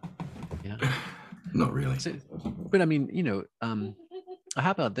 Yeah. Not really. But I mean,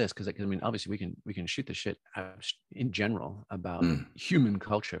 how about this? Because I mean, obviously we can shoot the shit in general about human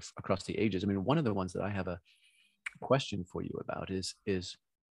culture across the ages. I mean, one of the ones that I have a question for you about is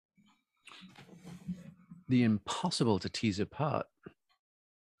the impossible to tease apart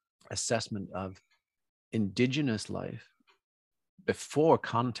assessment of indigenous life before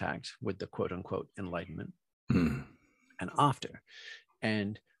contact with the quote unquote Enlightenment and after.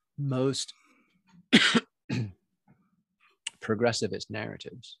 And most progressivist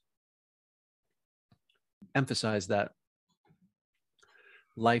narratives emphasize that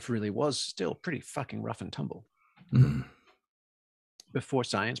life really was still pretty fucking rough and tumble. Before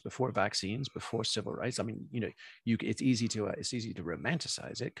science, before vaccines, before civil rights. I mean, it's easy to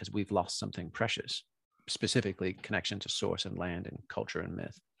romanticize it because we've lost something precious, specifically connection to source and land and culture and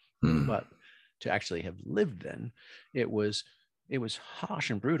myth. But to actually have lived then, it was harsh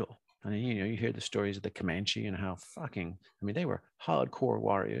and brutal. I mean, you hear the stories of the Comanche and how they were hardcore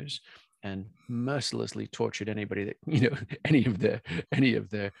warriors and mercilessly tortured anybody that, any of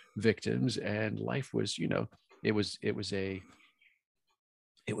their victims. And life was, it was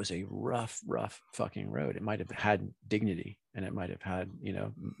a rough fucking road. It might have had dignity, and it might have had,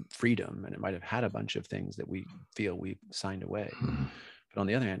 freedom, and it might have had a bunch of things that we feel we signed away. But on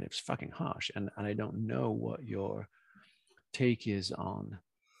the other hand, it was fucking harsh. And I don't know what your take is on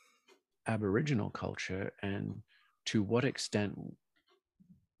Aboriginal culture, and to what extent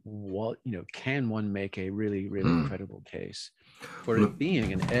can one make a really credible case for it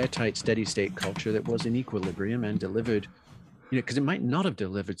being an airtight steady state culture that was in equilibrium and delivered, because it might not have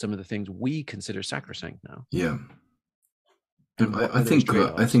delivered some of the things we consider sacrosanct now. I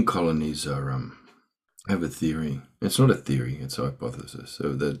think colonies are I have a theory. It's not a theory, it's a hypothesis.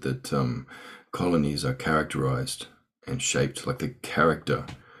 So that colonies are characterized and shaped, like the character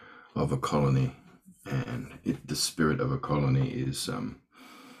of a colony, and the spirit of a colony is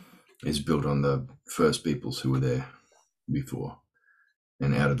built on the first peoples who were there before,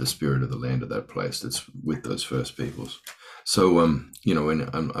 and out of the spirit of the land of that place that's with those first peoples. So and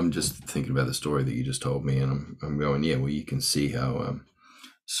I'm just thinking about the story that you just told me, and I'm going, yeah, well, you can see how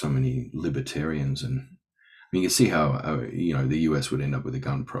so many libertarians, and you can see how the US would end up with a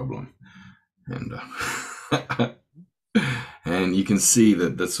gun problem, and and you can see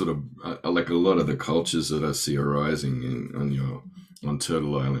that that's sort of like a lot of the cultures that I see arising on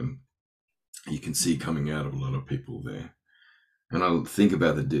Turtle Island. You can see coming out of a lot of people there, and I'll think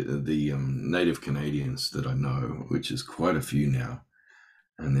about the Native Canadians that I know, which is quite a few now,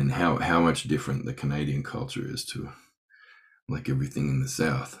 and then how much different the Canadian culture is to like everything in the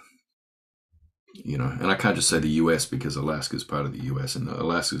South. You know, and I can't just say the US because Alaska is part of the US, and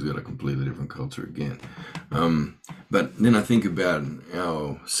Alaska's got a completely different culture again. But then I think about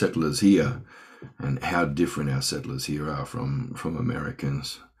our settlers here and how different our settlers here are from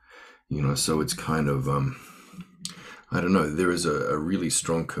Americans. You know, so it's kind of I don't know. There is a really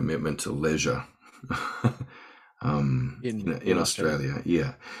strong commitment to leisure in Australia.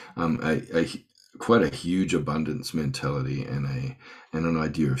 Yeah, quite a huge abundance mentality and an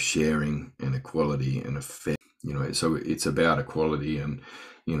idea of sharing and equality and a fair. You know, so it's about equality and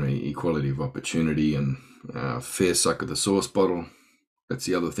equality of opportunity and fair suck of the sauce bottle. That's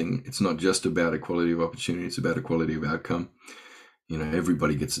the other thing. It's not just about equality of opportunity. It's about equality of outcome. You know,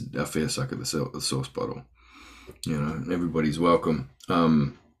 everybody gets a fair suck of the sauce bottle. You know, everybody's welcome.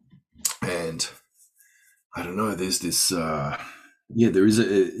 And I don't know, there's this, there is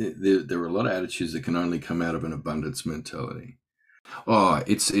there are a lot of attitudes that can only come out of an abundance mentality. Oh,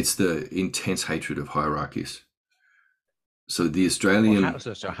 it's the intense hatred of hierarchies. So the Australian,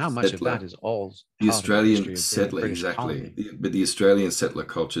 how much of that is all the Australian settler, exactly, but the Australian settler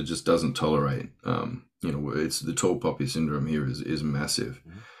culture just doesn't tolerate. It's the tall poppy syndrome here is massive.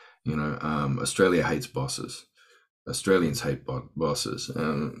 Mm-hmm. You know, Australia hates bosses. Australians hate bosses,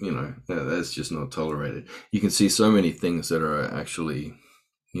 and that's just not tolerated. You can see so many things that are actually,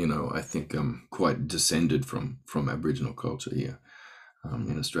 I think quite descended from Aboriginal culture here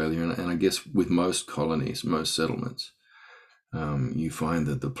in Australia, and I guess with most colonies, most settlements, you find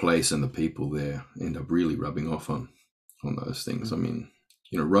that the place and the people there end up really rubbing off on those things. Mm-hmm. I mean,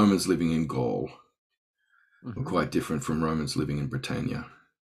 Romans living in Gaul were quite different from Romans living in Britannia.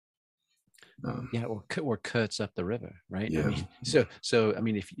 Or Kurt's up the river, right? Yeah. I mean, so I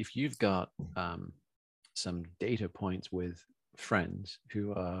mean, if you've got some data points with friends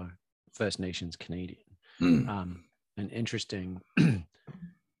who are First Nations Canadian, an interesting,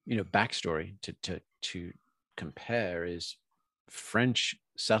 backstory to compare is French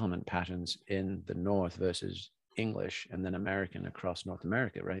settlement patterns in the North versus English and then American across North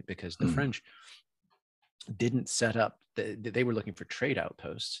America, right? Because the French didn't set up, they were looking for trade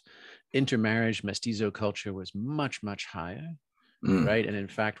outposts. Intermarriage, mestizo culture was much, much higher, right? And in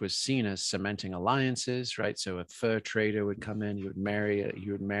fact was seen as cementing alliances, right? So a fur trader would come in, you would marry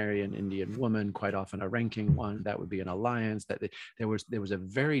an Indian woman, quite often a ranking one, that would be an alliance. That there was a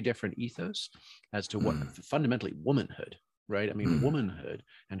very different ethos as to what fundamentally womanhood, right? I mean, womanhood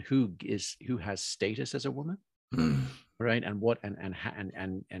and who has status as a woman. Right, and what and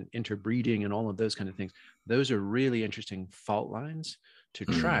interbreeding and all of those kind of things. Those are really interesting fault lines to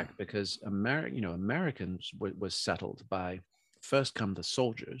track because Americans was settled by first come the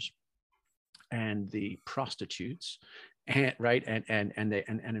soldiers and the prostitutes, and right, and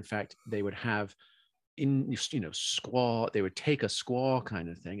in fact they would have squaw. They would take a squaw kind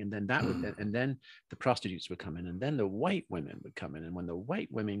of thing, and then that would, and then the prostitutes would come in, and then the white women would come in. And when the white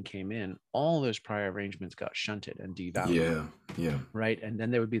women came in, all those prior arrangements got shunted and devalued. Yeah. Right, and then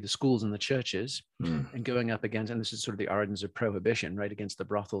there would be the schools and the churches, and going up against, and this is sort of the origins of prohibition, right, against the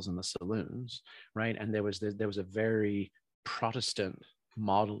brothels and the saloons, right. And there was a very Protestant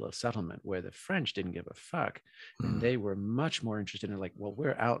model of settlement where the French didn't give a fuck, and they were much more interested in like, well,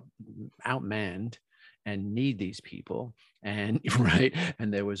 we're outmanned and need these people, and right,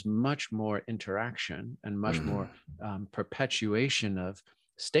 and there was much more interaction and much more perpetuation of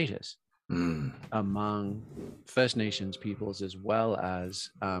status among First Nations peoples as well as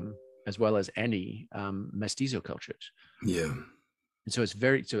any mestizo cultures. Yeah, and so it's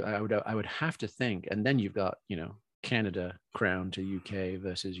very. So I would have to think, and then you've got Canada crown to UK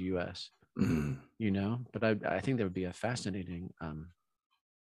versus US, but I think there would be a fascinating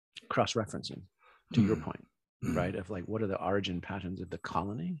cross-referencing to your point, right? Of like, what are the origin patterns of the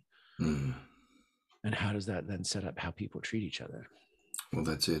colony, and how does that then set up how people treat each other? Well,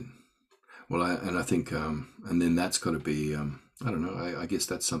 that's it. Well, I think, and then that's got to be, I don't know. I guess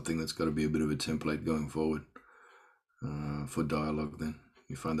that's something that's got to be a bit of a template going forward for dialogue. Then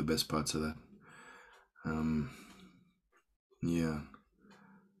you find the best parts of that. Yeah.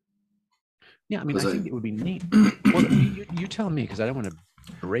 I mean, I think it would be neat. Well, you tell me, because I don't want to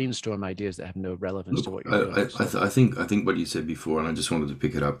brainstorm ideas that have no relevance to what you're doing. I think what you said before, and I just wanted to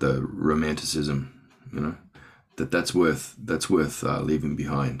pick it up, the romanticism, that's worth leaving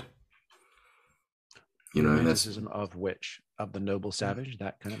behind. Romanticism of which? Of the noble savage,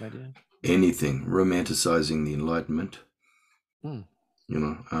 that kind of idea? Anything. Romanticizing the Enlightenment.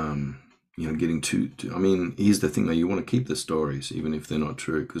 Getting too I mean, here's the thing though, you want to keep the stories, even if they're not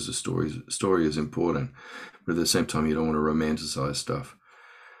true, because the story is important. But at the same time, you don't want to romanticize stuff.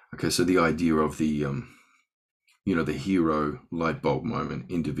 Okay, so the idea of the the hero light bulb moment,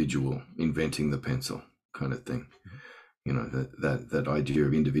 individual inventing the pencil kind of thing. That idea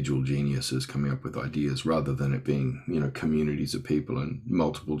of individual geniuses coming up with ideas rather than it being communities of people and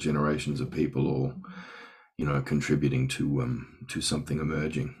multiple generations of people all contributing to something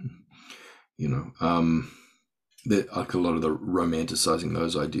emerging. Like a lot of the romanticizing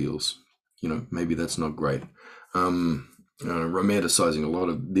those ideals, maybe that's not great. Romanticizing a lot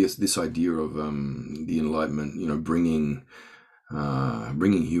of this idea of the Enlightenment, bringing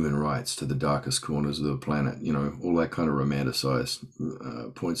human rights to the darkest corners of the planet, all that kind of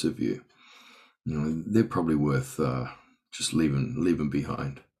romanticized points of view, they're probably worth just leaving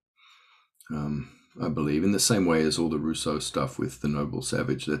behind. I believe in the same way as all the Rousseau stuff with the noble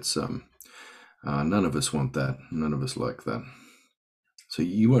savage. That's none of us want that. None of us like that. So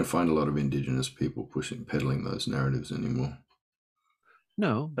you won't find a lot of indigenous people peddling those narratives anymore.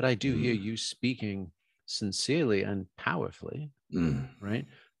 No, but I do hear you speaking sincerely and powerfully, right,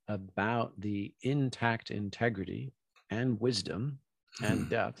 about the intact integrity and wisdom and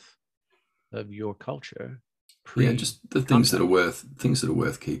depth of your culture. Just the things that are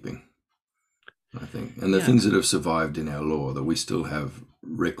worth keeping, I think, and the things that have survived in our law that we still have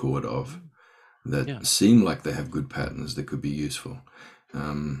record of, that seem like they have good patterns that could be useful.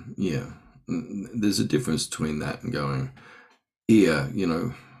 There's a difference between that and going, we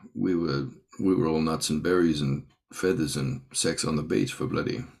were all nuts and berries and feathers and sex on the beach for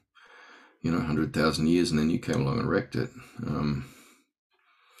bloody 100,000 years, and then you came along and wrecked it.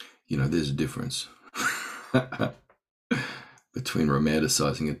 There's a difference between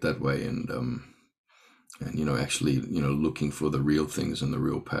romanticizing it that way and actually looking for the real things and the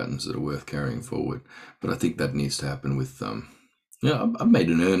real patterns that are worth carrying forward. But I think that needs to happen with I've made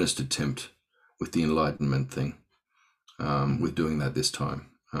an earnest attempt with the Enlightenment thing, with doing that this time.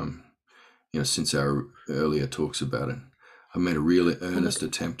 Since our earlier talks about it, I made a really earnest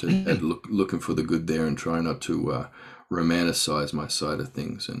attempt at looking for the good there and try not to romanticize my side of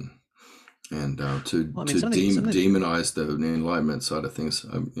things and to demonize the Enlightenment side of things.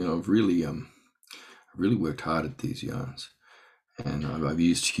 I've really worked hard at these yarns, and I've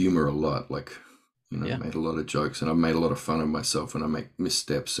used humor a lot. Made a lot of jokes, and I've made a lot of fun of myself when I make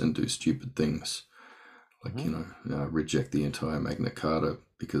missteps and do stupid things, reject the entire Magna Carta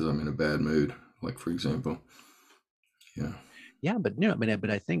because I'm in a bad mood, for example. But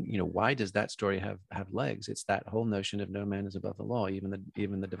I think why does that story have legs? It's that whole notion of no man is above the law,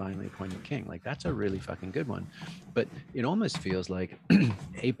 even the divinely appointed king. That's a really fucking good one. But it almost feels like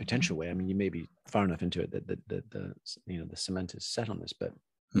a potential way. I mean, you may be far enough into it that the cement is set on this, but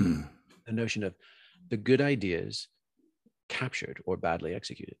the notion of the good ideas captured or badly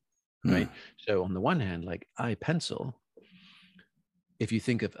executed, right? So on the one hand, iPencil, if you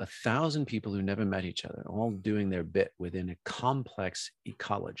think of 1,000 people who never met each other, all doing their bit within a complex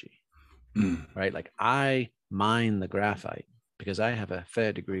ecology, right? I mine the graphite because I have a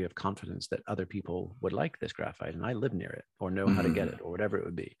fair degree of confidence that other people would like this graphite and I live near it or know how to get it or whatever it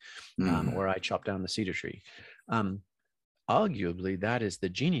would be. Or I chop down the cedar tree. Arguably, that is the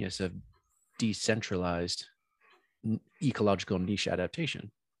genius of decentralized ecological niche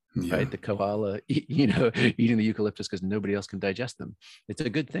adaptation. Right, the koala, eating the eucalyptus because nobody else can digest them. It's a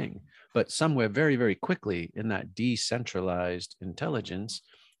good thing, but somewhere very, very quickly in that decentralized intelligence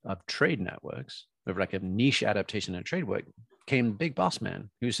of trade networks, of a niche adaptation and trade work, came big boss man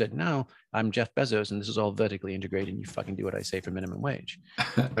who said, "No, I'm Jeff Bezos, and this is all vertically integrated, and you fucking do what I say for minimum wage."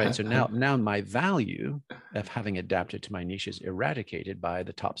 Right. So now my value of having adapted to my niche is eradicated by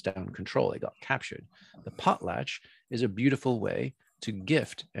the tops down control. It got captured. The potlatch is a beautiful way to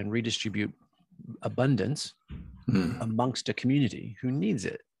gift and redistribute abundance amongst a community who needs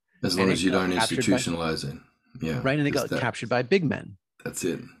it. As long as you don't institutionalize it. Yeah. Right. And they got captured by big men. That's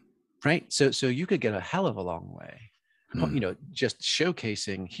it. Right. So you could get a hell of a long way, just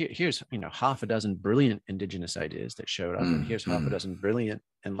showcasing here's, half a dozen brilliant indigenous ideas that showed up, and here's half a dozen brilliant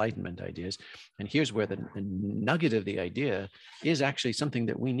Enlightenment ideas. And here's where the nugget of the idea is actually something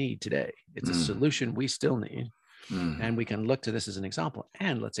that we need today. It's a solution we still need. And we can look to this as an example,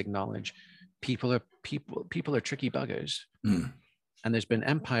 and let's acknowledge people are tricky buggers. And there's been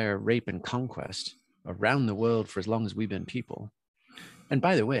empire, rape, and conquest around the world for as long as we've been people. And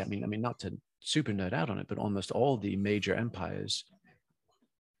by the way, I mean, not to super nerd out on it, but almost all the major empires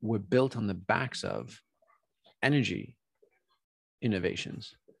were built on the backs of energy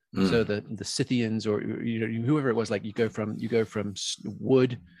innovations. So the Scythians, or whoever it was, you go from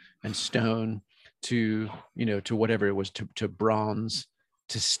wood and stone to whatever it was, to bronze,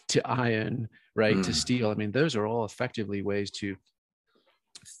 to iron, right, to steel. I mean, those are all effectively ways to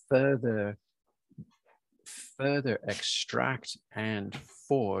further extract and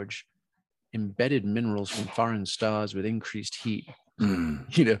forge embedded minerals from foreign stars with increased heat,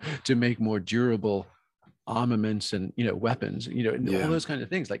 to make more durable armaments and, weapons, and all those kinds of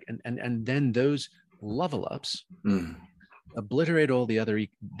things. Like, and then those level ups obliterate all the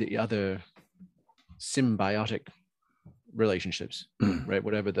other symbiotic relationships, right?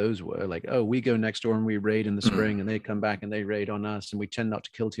 Whatever those were, like, oh, we go next door and we raid in the spring, and they come back and they raid on us, and we tend not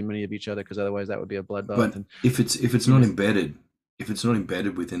to kill too many of each other because otherwise that would be a bloodbath. But and if it's not embedded, if it's not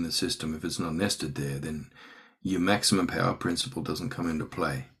embedded within the system, if it's not nested there, then your maximum power principle doesn't come into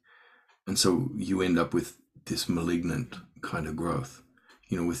play, and so you end up with this malignant kind of growth,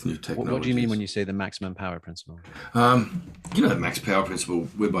 with new technologies. What do you mean when you say the maximum power principle? The max power principle,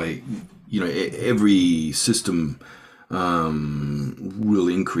 whereby every system will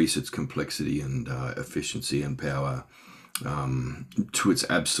increase its complexity and efficiency and power to its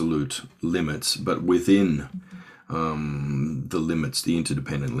absolute limits, but within the limits, the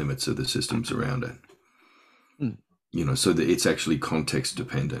interdependent limits of the systems around it. So that it's actually context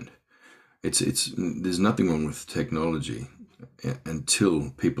dependent. There's nothing wrong with technology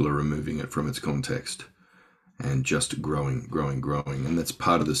until people are removing it from its context and just growing. And that's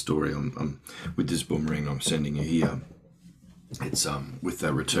part of the story. I'm with this boomerang I'm sending you here. It's with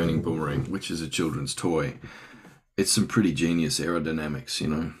that returning boomerang, which is a children's toy. It's some pretty genius aerodynamics,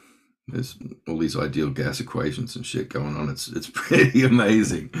 There's all these ideal gas equations and shit going on. It's pretty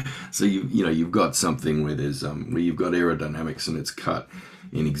amazing. So you've got something where there's where you've got aerodynamics, and it's cut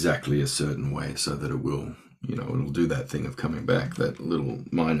in exactly a certain way so that it will, it'll do that thing of coming back, that little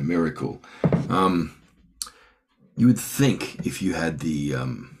minor miracle. You would think if you had the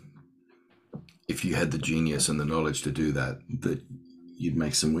genius and the knowledge to do that you'd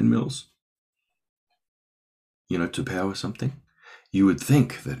make some windmills, to power something. You would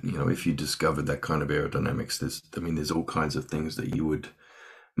think that, if you discovered that kind of aerodynamics, there's all kinds of things that you would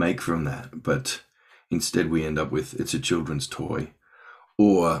make from that. But instead we end up with, it's a children's toy,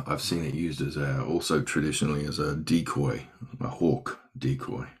 or I've seen it used as also traditionally as a decoy, a hawk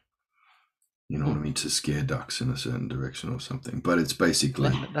decoy. You know what I mean? To scare ducks in a certain direction or something. But it's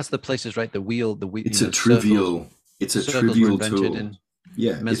basically, that's the places, right? The wheel. It's a trivial tool. In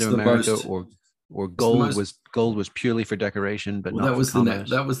Mesoamerica, or gold was purely for decoration, but not that was for commerce.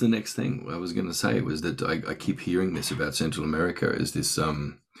 That was the next thing I was going to say, was that I keep hearing this about Central America, is this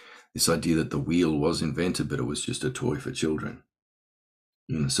this idea that the wheel was invented, but it was just a toy for children.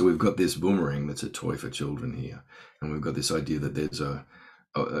 So we've got this boomerang that's a toy for children here, and we've got this idea that there's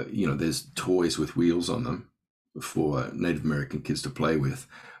there's toys with wheels on them for Native American kids to play with,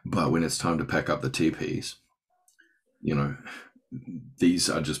 but when it's time to pack up the teepees, these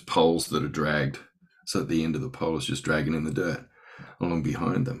are just poles that are dragged, so at the end of the pole is just dragging in the dirt along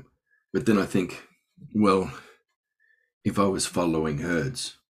behind them. But then I think, well, if I was following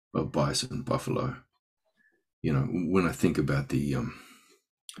herds of bison, buffalo, when I think about the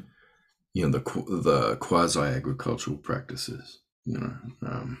the quasi-agricultural practices,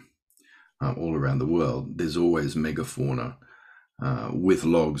 all around the world, there's always megafauna with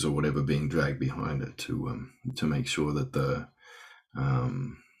logs or whatever being dragged behind it to make sure that the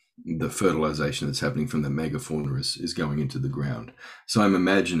fertilization that's happening from the megafauna is going into the ground. So I'm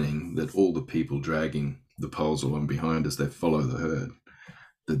imagining that all the people dragging the poles along behind as they follow the herd,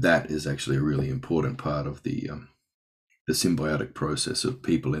 that is actually a really important part of the symbiotic process of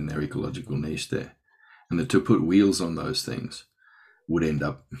people in their ecological niche there, and that to put wheels on those things would end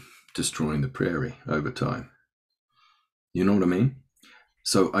up destroying the prairie over time. You know what I mean?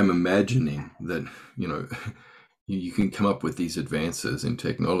 So I'm imagining that, you can come up with these advances in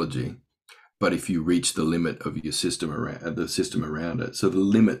technology, but if you reach the limit of your system around it, so the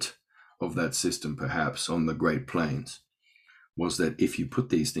limit of that system perhaps on the Great Plains was that if you put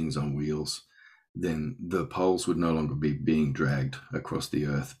these things on wheels, then the poles would no longer be being dragged across the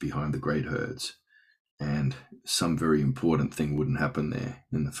earth behind the great herds, and some very important thing wouldn't happen there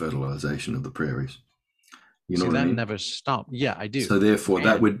in the fertilization of the prairies. You know what I mean? That never stopped. Yeah, I do. So therefore,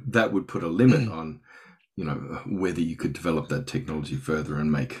 that would put a limit on, whether you could develop that technology further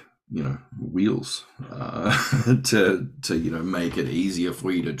and make, wheels to make it easier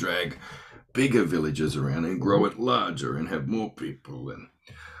for you to drag bigger villages around and grow it larger and have more people and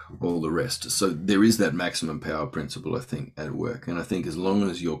all the rest. So there is that maximum power principle, I think, at work. And I think as long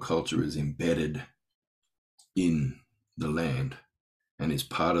as your culture is embedded in the land and is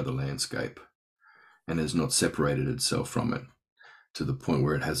part of the landscape and has not separated itself from it to the point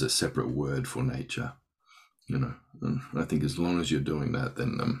where it has a separate word for nature, and I think as long as you're doing that,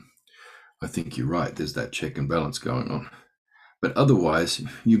 then I think you're right. There's that check and balance going on. But otherwise,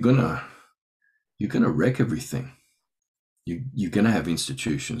 you're gonna wreck everything. You're gonna have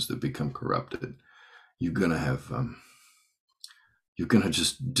institutions that become corrupted. You're gonna have you're gonna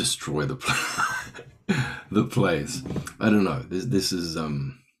just destroy the the place. I don't know. These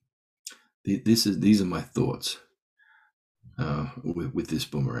are my thoughts with this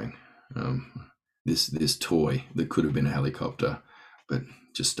boomerang. This toy that could have been a helicopter, but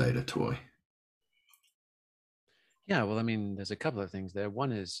just stayed a toy. Yeah, well, I mean, there's a couple of things there.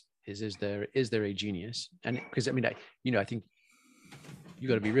 One is there a genius? And because I mean, I think you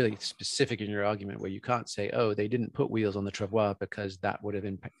got to be really specific in your argument, where you can't say, oh, they didn't put wheels on the travois because that would have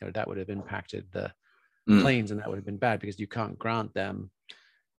impacted the planes, and that would have been bad, because you can't grant them,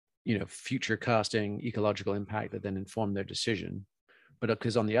 future casting ecological impact that then inform their decision. But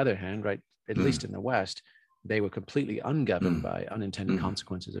because on the other hand, right, at least in the West, they were completely ungoverned by unintended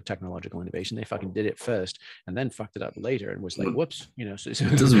consequences of technological innovation. They fucking did it first and then fucked it up later and was like, whoops, So,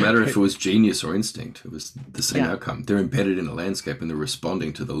 it doesn't matter if it was genius or instinct. It was the same outcome. They're embedded in a landscape and they're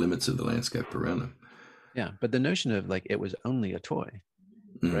responding to the limits of the landscape around them. Yeah, but the notion of like it was only a toy,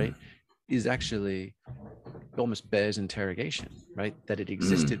 right, is actually almost bears interrogation, right? That it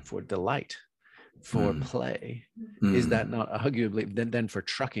existed for delight, for play. Is that not arguably then for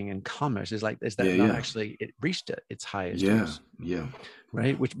trucking and commerce? Is that not actually it reached its highest use?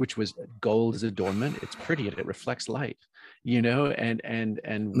 Right, which was gold as adornment. It's pretty and it reflects light,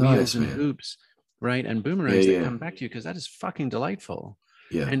 and wheels and hoops, right, and boomerangs that come back to you, because that is fucking delightful.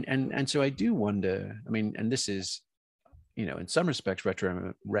 And so I do wonder, I mean, and this is, in some respects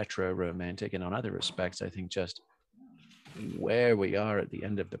retro romantic, and on other respects I think just where we are at the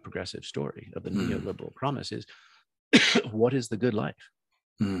end of the progressive story of the neoliberal promise is what is the good life,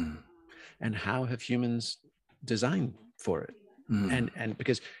 and how have humans designed for it, and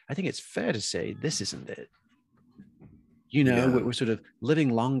because I think it's fair to say this isn't it. We're sort of living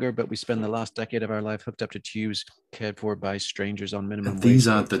longer, but we spend the last decade of our life hooked up to tubes, cared for by strangers on minimum wage. These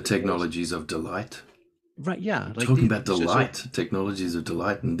aren't the technologies of delight, right? Yeah, like talking about delight, technologies of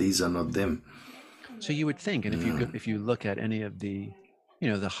delight, and these are not them. So you would think, and if you look at any of the,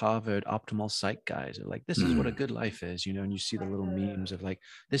 the Harvard optimal psych guys are like, this is what a good life is, and you see the little memes of like,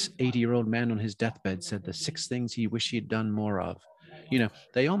 this 80-year-old man on his deathbed said the 6 things he wished he'd done more of.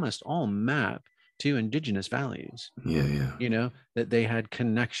 They almost all map to indigenous values. That they had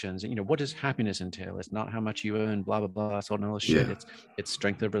connections. What does happiness entail? It's not how much you earn, blah blah blah, it's all no shit. It's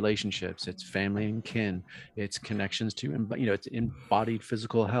strength of relationships, it's family and kin, it's connections to, it's embodied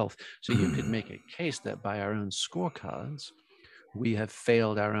physical health. So you could make a case that by our own scorecards we have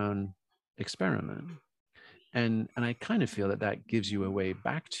failed our own experiment, and I kind of feel that gives you a way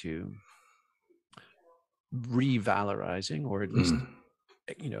back to revalorizing, or at least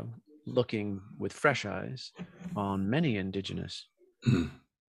looking with fresh eyes on many indigenous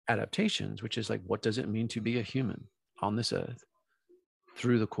adaptations, which is like, what does it mean to be a human on this earth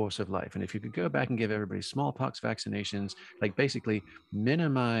through the course of life? And if you could go back and give everybody smallpox vaccinations, like basically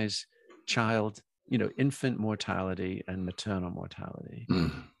minimize infant mortality and maternal mortality.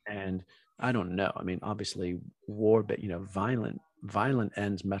 And I don't know, I mean, obviously war, but violent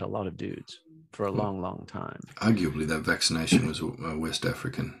ends met a lot of dudes for a long time. Arguably that vaccination was West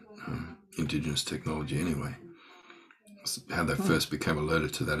African indigenous technology anyway. How they first became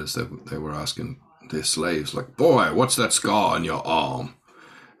alerted to that is that they were asking their slaves, like, boy, what's that scar on your arm?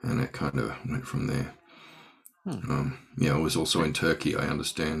 And it kind of went from there. It was also in Turkey, I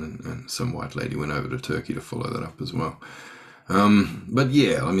understand, and some white lady went over to Turkey to follow that up as well. But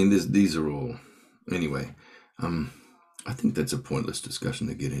yeah, I mean, these are all, anyway, I think that's a pointless discussion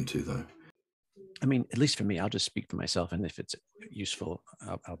to get into, though. I mean, at least for me, I'll just speak for myself, and if it's useful,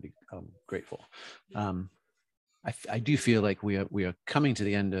 I'll be grateful. I do feel like we are coming to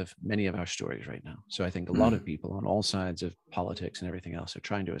the end of many of our stories right now. So I think a lot of people on all sides of politics and everything else are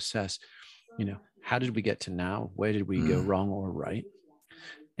trying to assess, how did we get to now? Where did we go wrong or right?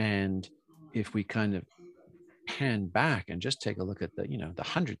 And if we kind of pan back and just take a look at the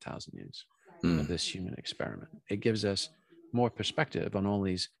 100,000 years of this human experiment, it gives us more perspective on all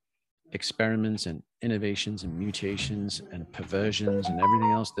these experiments and innovations and mutations and perversions and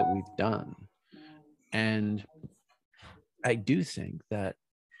everything else that we've done. And I do think that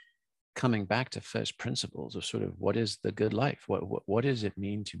coming back to first principles of sort of what is the good life, what does it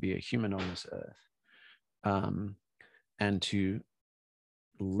mean to be a human on this earth, and to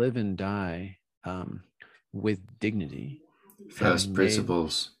live and die with dignity. First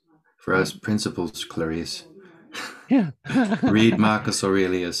principles, Clarice. Yeah. Read Marcus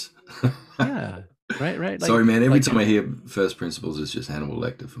Aurelius. Yeah. Right. Like, sorry, man. Every time I hear first principles, it's just Hannibal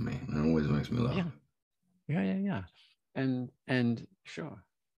Lecter for me. It always makes me laugh. Yeah. And sure,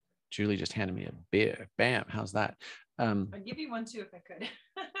 Julie just handed me a beer. Bam, how's that? I'd give you one too if I could.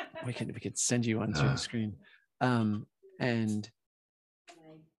 we could send you one through the screen. And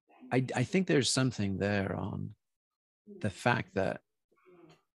I think there's something there on the fact that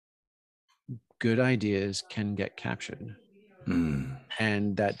good ideas can get captured.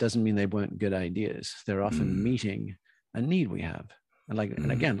 And that doesn't mean they weren't good ideas. They're often meeting a need we have. And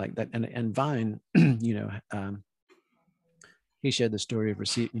and again, like that, and Vine, he shared the story of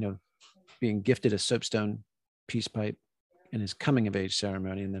being gifted a soapstone peace pipe in his coming of age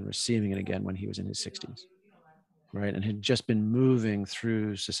ceremony and then receiving it again when he was in his 60s. Right. And had just been moving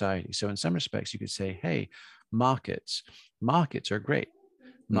through society. So in some respects, you could say, hey, markets are great.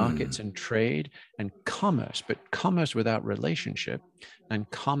 Markets and trade and commerce, but commerce without relationship and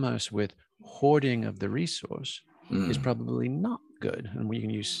commerce with hoarding of the resource is probably not good. And we can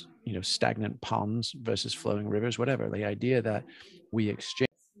use, stagnant ponds versus flowing rivers, whatever. The idea that we exchange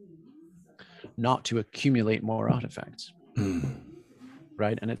not to accumulate more artifacts,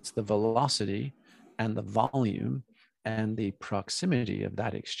 right? And it's the velocity and the volume and the proximity of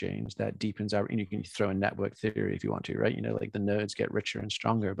that exchange that deepens our, you can throw in network theory if you want to, right? Like the nodes get richer and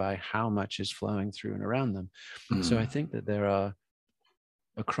stronger by how much is flowing through and around them. So I think that there are,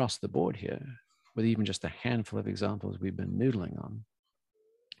 across the board here, with even just a handful of examples we've been noodling on,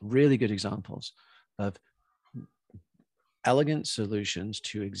 really good examples of elegant solutions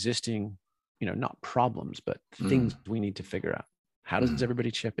to existing, not problems, but things we need to figure out. How does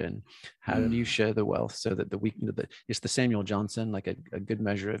everybody chip in? How do you share the wealth so that it's the Samuel Johnson, like a good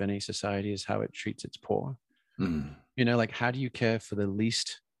measure of any society is how it treats its poor. Like how do you care for the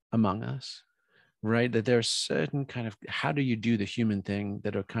least among us, right? That there's certain kind of, how do you do the human thing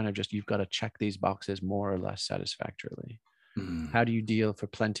that are kind of just, you've got to check these boxes more or less satisfactorily. How do you deal for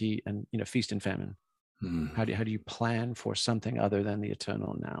plenty and, feast and famine? How do you plan for something other than the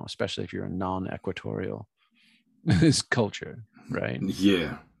eternal now, especially if you're a non-equatorial culture, right?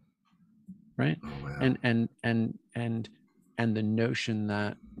 Yeah. Right. Oh, wow. And the notion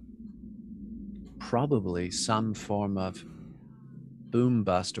that probably some form of boom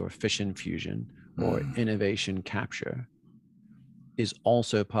bust or fission fusion or innovation capture is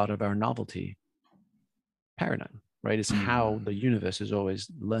also part of our novelty paradigm, right? It's how the universe has always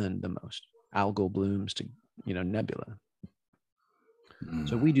learned the most. Algal blooms to, nebula.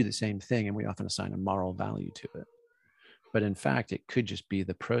 So we do the same thing and we often assign a moral value to it. But in fact, it could just be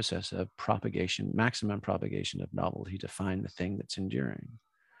the process of propagation, maximum propagation of novelty to find the thing that's enduring.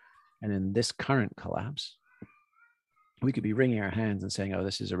 And in this current collapse, we could be wringing our hands and saying, oh,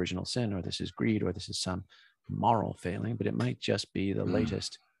 this is original sin, or this is greed, or this is some moral failing, but it might just be the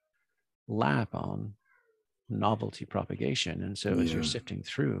latest lap on novelty propagation. And so as you're sifting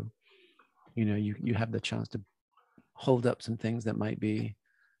through, you have the chance to hold up some things that might be,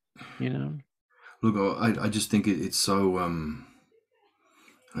 Look, I just think it's so,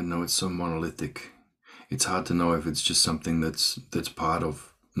 I know it's so monolithic. It's hard to know if it's just something that's part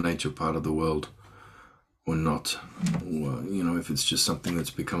of nature, part of the world, or not. Or, if it's just something that's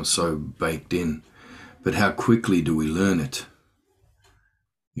become so baked in. But how quickly do we learn it?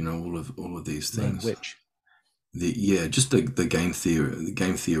 All of these things. Learn which? Just the game theory, the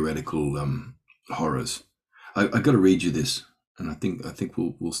game theoretical horrors. I got to read you this. And I think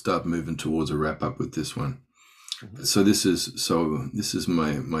we'll start moving towards a wrap up with this one. So this is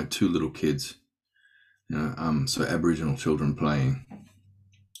my two little kids, so Aboriginal children playing.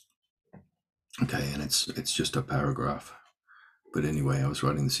 Okay, and it's just a paragraph. But anyway, I was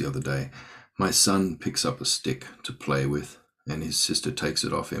writing this the other day. My son picks up a stick to play with, and his sister takes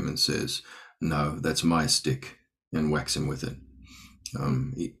it off him and says, "No, that's my stick," and whacks him with it.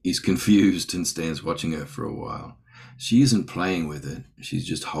 He's confused and stands watching her for a while. She isn't playing with it. She's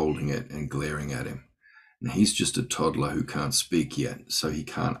just holding it and glaring at him. And he's just a toddler who can't speak yet, so he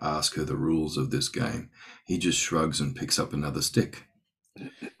can't ask her the rules of this game. He just shrugs and picks up another stick.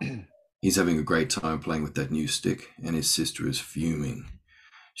 He's having a great time playing with that new stick, and his sister is fuming.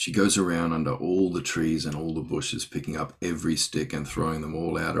 She goes around under all the trees and all the bushes, picking up every stick and throwing them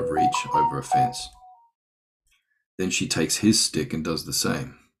all out of reach over a fence. Then she takes his stick and does the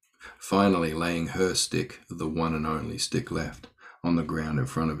same, finally laying her stick, the one and only stick left, on the ground in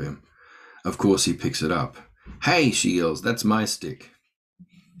front of him. Of course, he picks it up. "Hey," she yells, "that's my stick."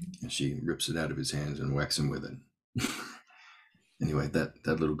 And she rips it out of his hands and whacks him with it. Anyway, that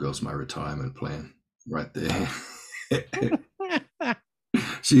little girl's my retirement plan right there.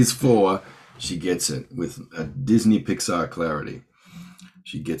 She's 4. She gets it with a Disney Pixar clarity.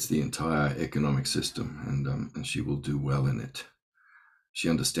 She gets the entire economic system, and she will do well in it. She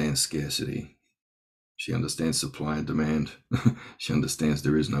understands scarcity. She understands supply and demand. She understands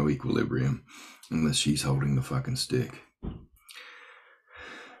there is no equilibrium unless she's holding the fucking stick.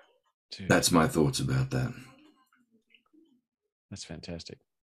 Dude, that's my thoughts about that. That's fantastic.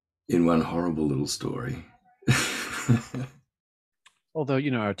 In one horrible little story. Although,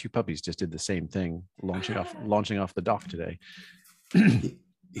 you know, our two puppies just did the same thing, launching off the dock today.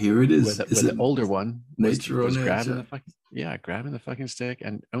 Here it is. Where the older one was grabbing the fucking stick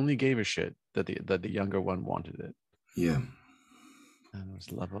and only gave a shit that the younger one wanted it. Yeah. And it was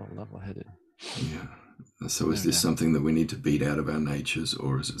level-headed. Yeah. So is this something that we need to beat out of our natures,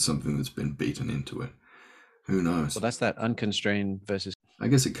 or is it something that's been beaten into it? Who knows? Well, that's that unconstrained versus... I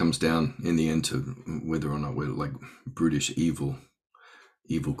guess it comes down in the end to whether or not we're like brutish evil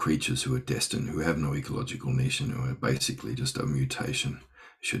creatures who are destined, who have no ecological niche, and who are basically just a mutation.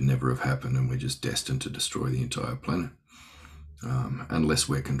 Should never have happened, and we're just destined to destroy the entire planet, unless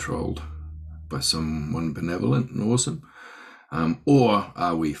we're controlled by someone benevolent and awesome. Or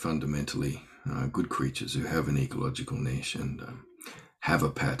are we fundamentally good creatures who have an ecological niche and have a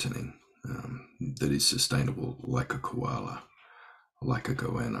patterning that is sustainable, like a koala, like a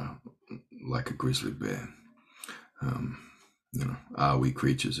goanna, like a grizzly bear? Are we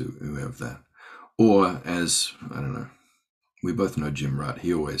creatures who have that? Or, as, I don't know, we both know Jim Rutt.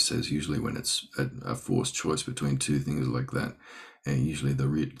 He always says, usually when it's a forced choice between two things like that, and usually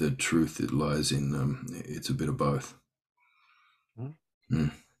the truth it lies in, it's a bit of both.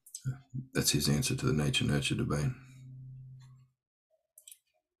 That's his answer to the nature-nurture debate.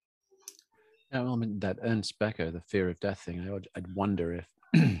 Yeah, well, I mean, that Ernst Becker, the fear of death thing, I'd wonder if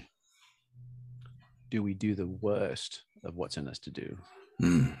do we do the worst of what's in us to do?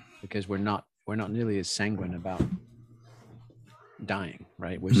 Because we're not nearly as sanguine about dying,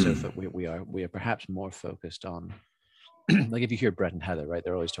 right? We are perhaps more focused on, like if you hear Brett and Heather, right?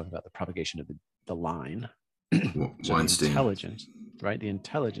 They're always talking about the propagation of the line. So the intelligence, right? The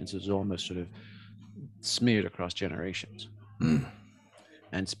intelligence is almost sort of smeared across generations.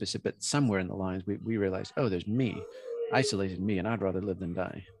 And specific, somewhere in the lines, we realized, oh, there's me, isolated me, and I'd rather live than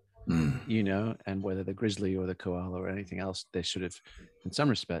die. You know, and whether the grizzly or the koala or anything else, they sort of, in some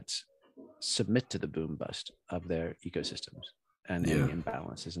respects, submit to the boom bust of their ecosystems and any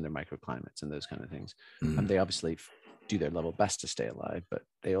imbalances in their microclimates and those kind of things. And they obviously do their level best to stay alive, but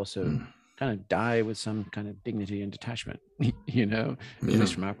they also kind of die with some kind of dignity and detachment, you know, at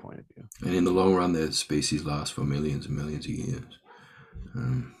least from our point of view. And in the long run, their species last for millions and millions of years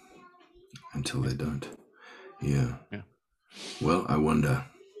until they don't. Yeah. Well, I wonder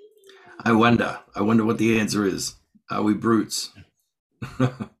what the answer is. Are we brutes?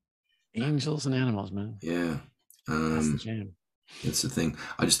 Angels and animals, man. Yeah. That's the jam. That's the thing.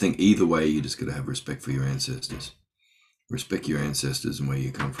 I just think either way, you just got to have respect for your ancestors. Respect your ancestors and where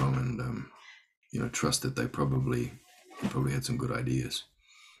you come from, and trust that they probably had some good ideas.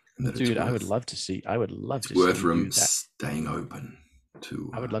 And that Dude, I would love to see you do that. Staying open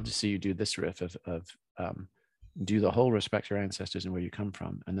to. I would love to see you do this riff of do the whole respect your ancestors and where you come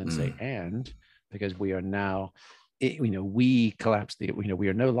from, and then say, and because we are now, we collapse we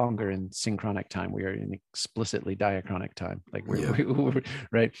are no longer in synchronic time. We are in explicitly diachronic time. Like we're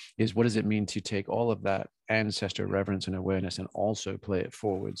right. Is what does it mean to take all of that ancestor reverence and awareness and also play it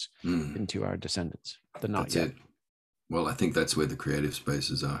forwards into our descendants? That's it. Well, I think that's where the creative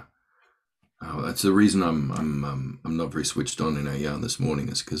spaces are. That's the reason I'm not very switched on in our yarn this morning,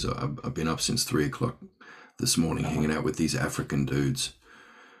 is because I've been up since 3:00 this morning, hanging out with these African dudes,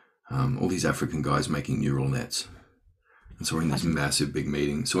 all these African guys making neural nets. And so we're in this massive big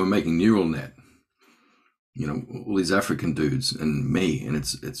meeting. So we're making neural net, all these African dudes and me, and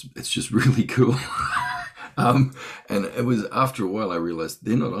it's just really cool. And it was after a while I realized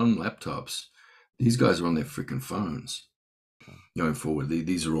they're not on laptops. These guys are on their freaking phones. Going forward,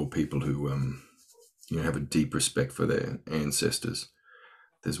 these are all people who have a deep respect for their ancestors.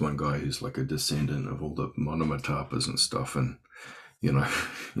 There's one guy who's like a descendant of all the monomatapas and stuff, and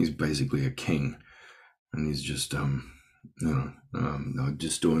he's basically a king, and he's just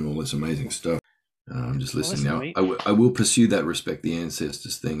just doing all this amazing stuff. I'm just listening now. I will pursue that respect the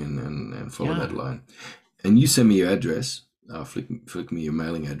ancestors thing and follow that line. And you send me your address. Flick me your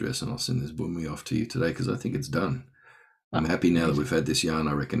mailing address, and I'll send this boomy off to you today, because I think it's done. I'm happy now that we've had this yarn.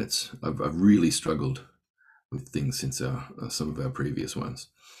 I reckon I've really struggled with things since some of our previous ones,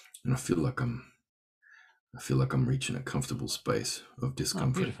 and I feel like I'm reaching a comfortable space of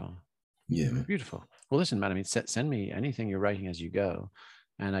discomfort. Oh, beautiful. Yeah, man. Beautiful. Well, listen, man. I mean, send me anything you're writing as you go,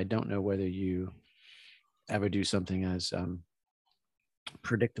 and I don't know whether you ever do something as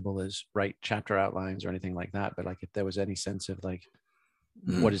predictable as write chapter outlines or anything like that, but like if there was any sense of like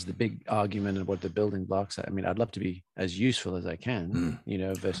what is the big argument and what the building blocks. I mean, I'd love to be as useful as I can, you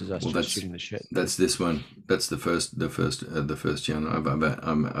know, versus us just shooting the shit. That's this one. That's the first Jan.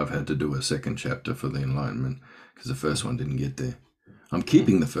 I've had to do a second chapter for the Enlightenment because the first one didn't get there. I'm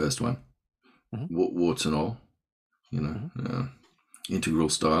keeping the first one, warts and all, you know, integral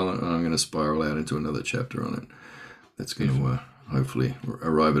style. And I'm going to spiral out into another chapter on it. That's going to hopefully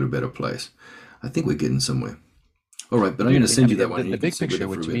arrive at a better place. I think we're getting somewhere. All right, but I'm going to send you that one. The big picture,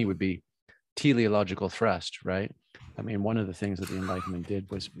 which to me would be teleological thrust, right? I mean, one of the things that the Enlightenment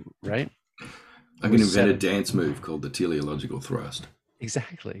did was, right? I'm going to invent a dance move called the teleological thrust.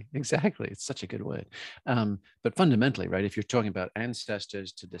 Exactly. It's such a good word. But fundamentally, right, if you're talking about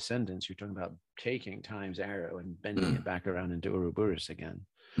ancestors to descendants, you're talking about taking time's arrow and bending it back around into Ouroboros again,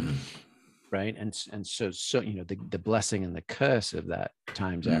 right? And so you know, the blessing and the curse of that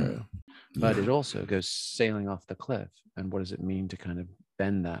time's arrow. But it also goes sailing off the cliff. And what does it mean to kind of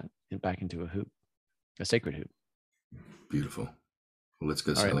bend that back into a hoop, a sacred hoop? Beautiful. Well, let's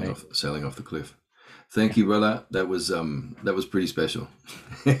go sailing off the cliff. Thank you, brother. That was pretty special.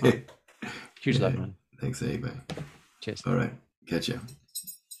 Huge love, man. Thanks, anyway. Cheers. All right. Catch ya.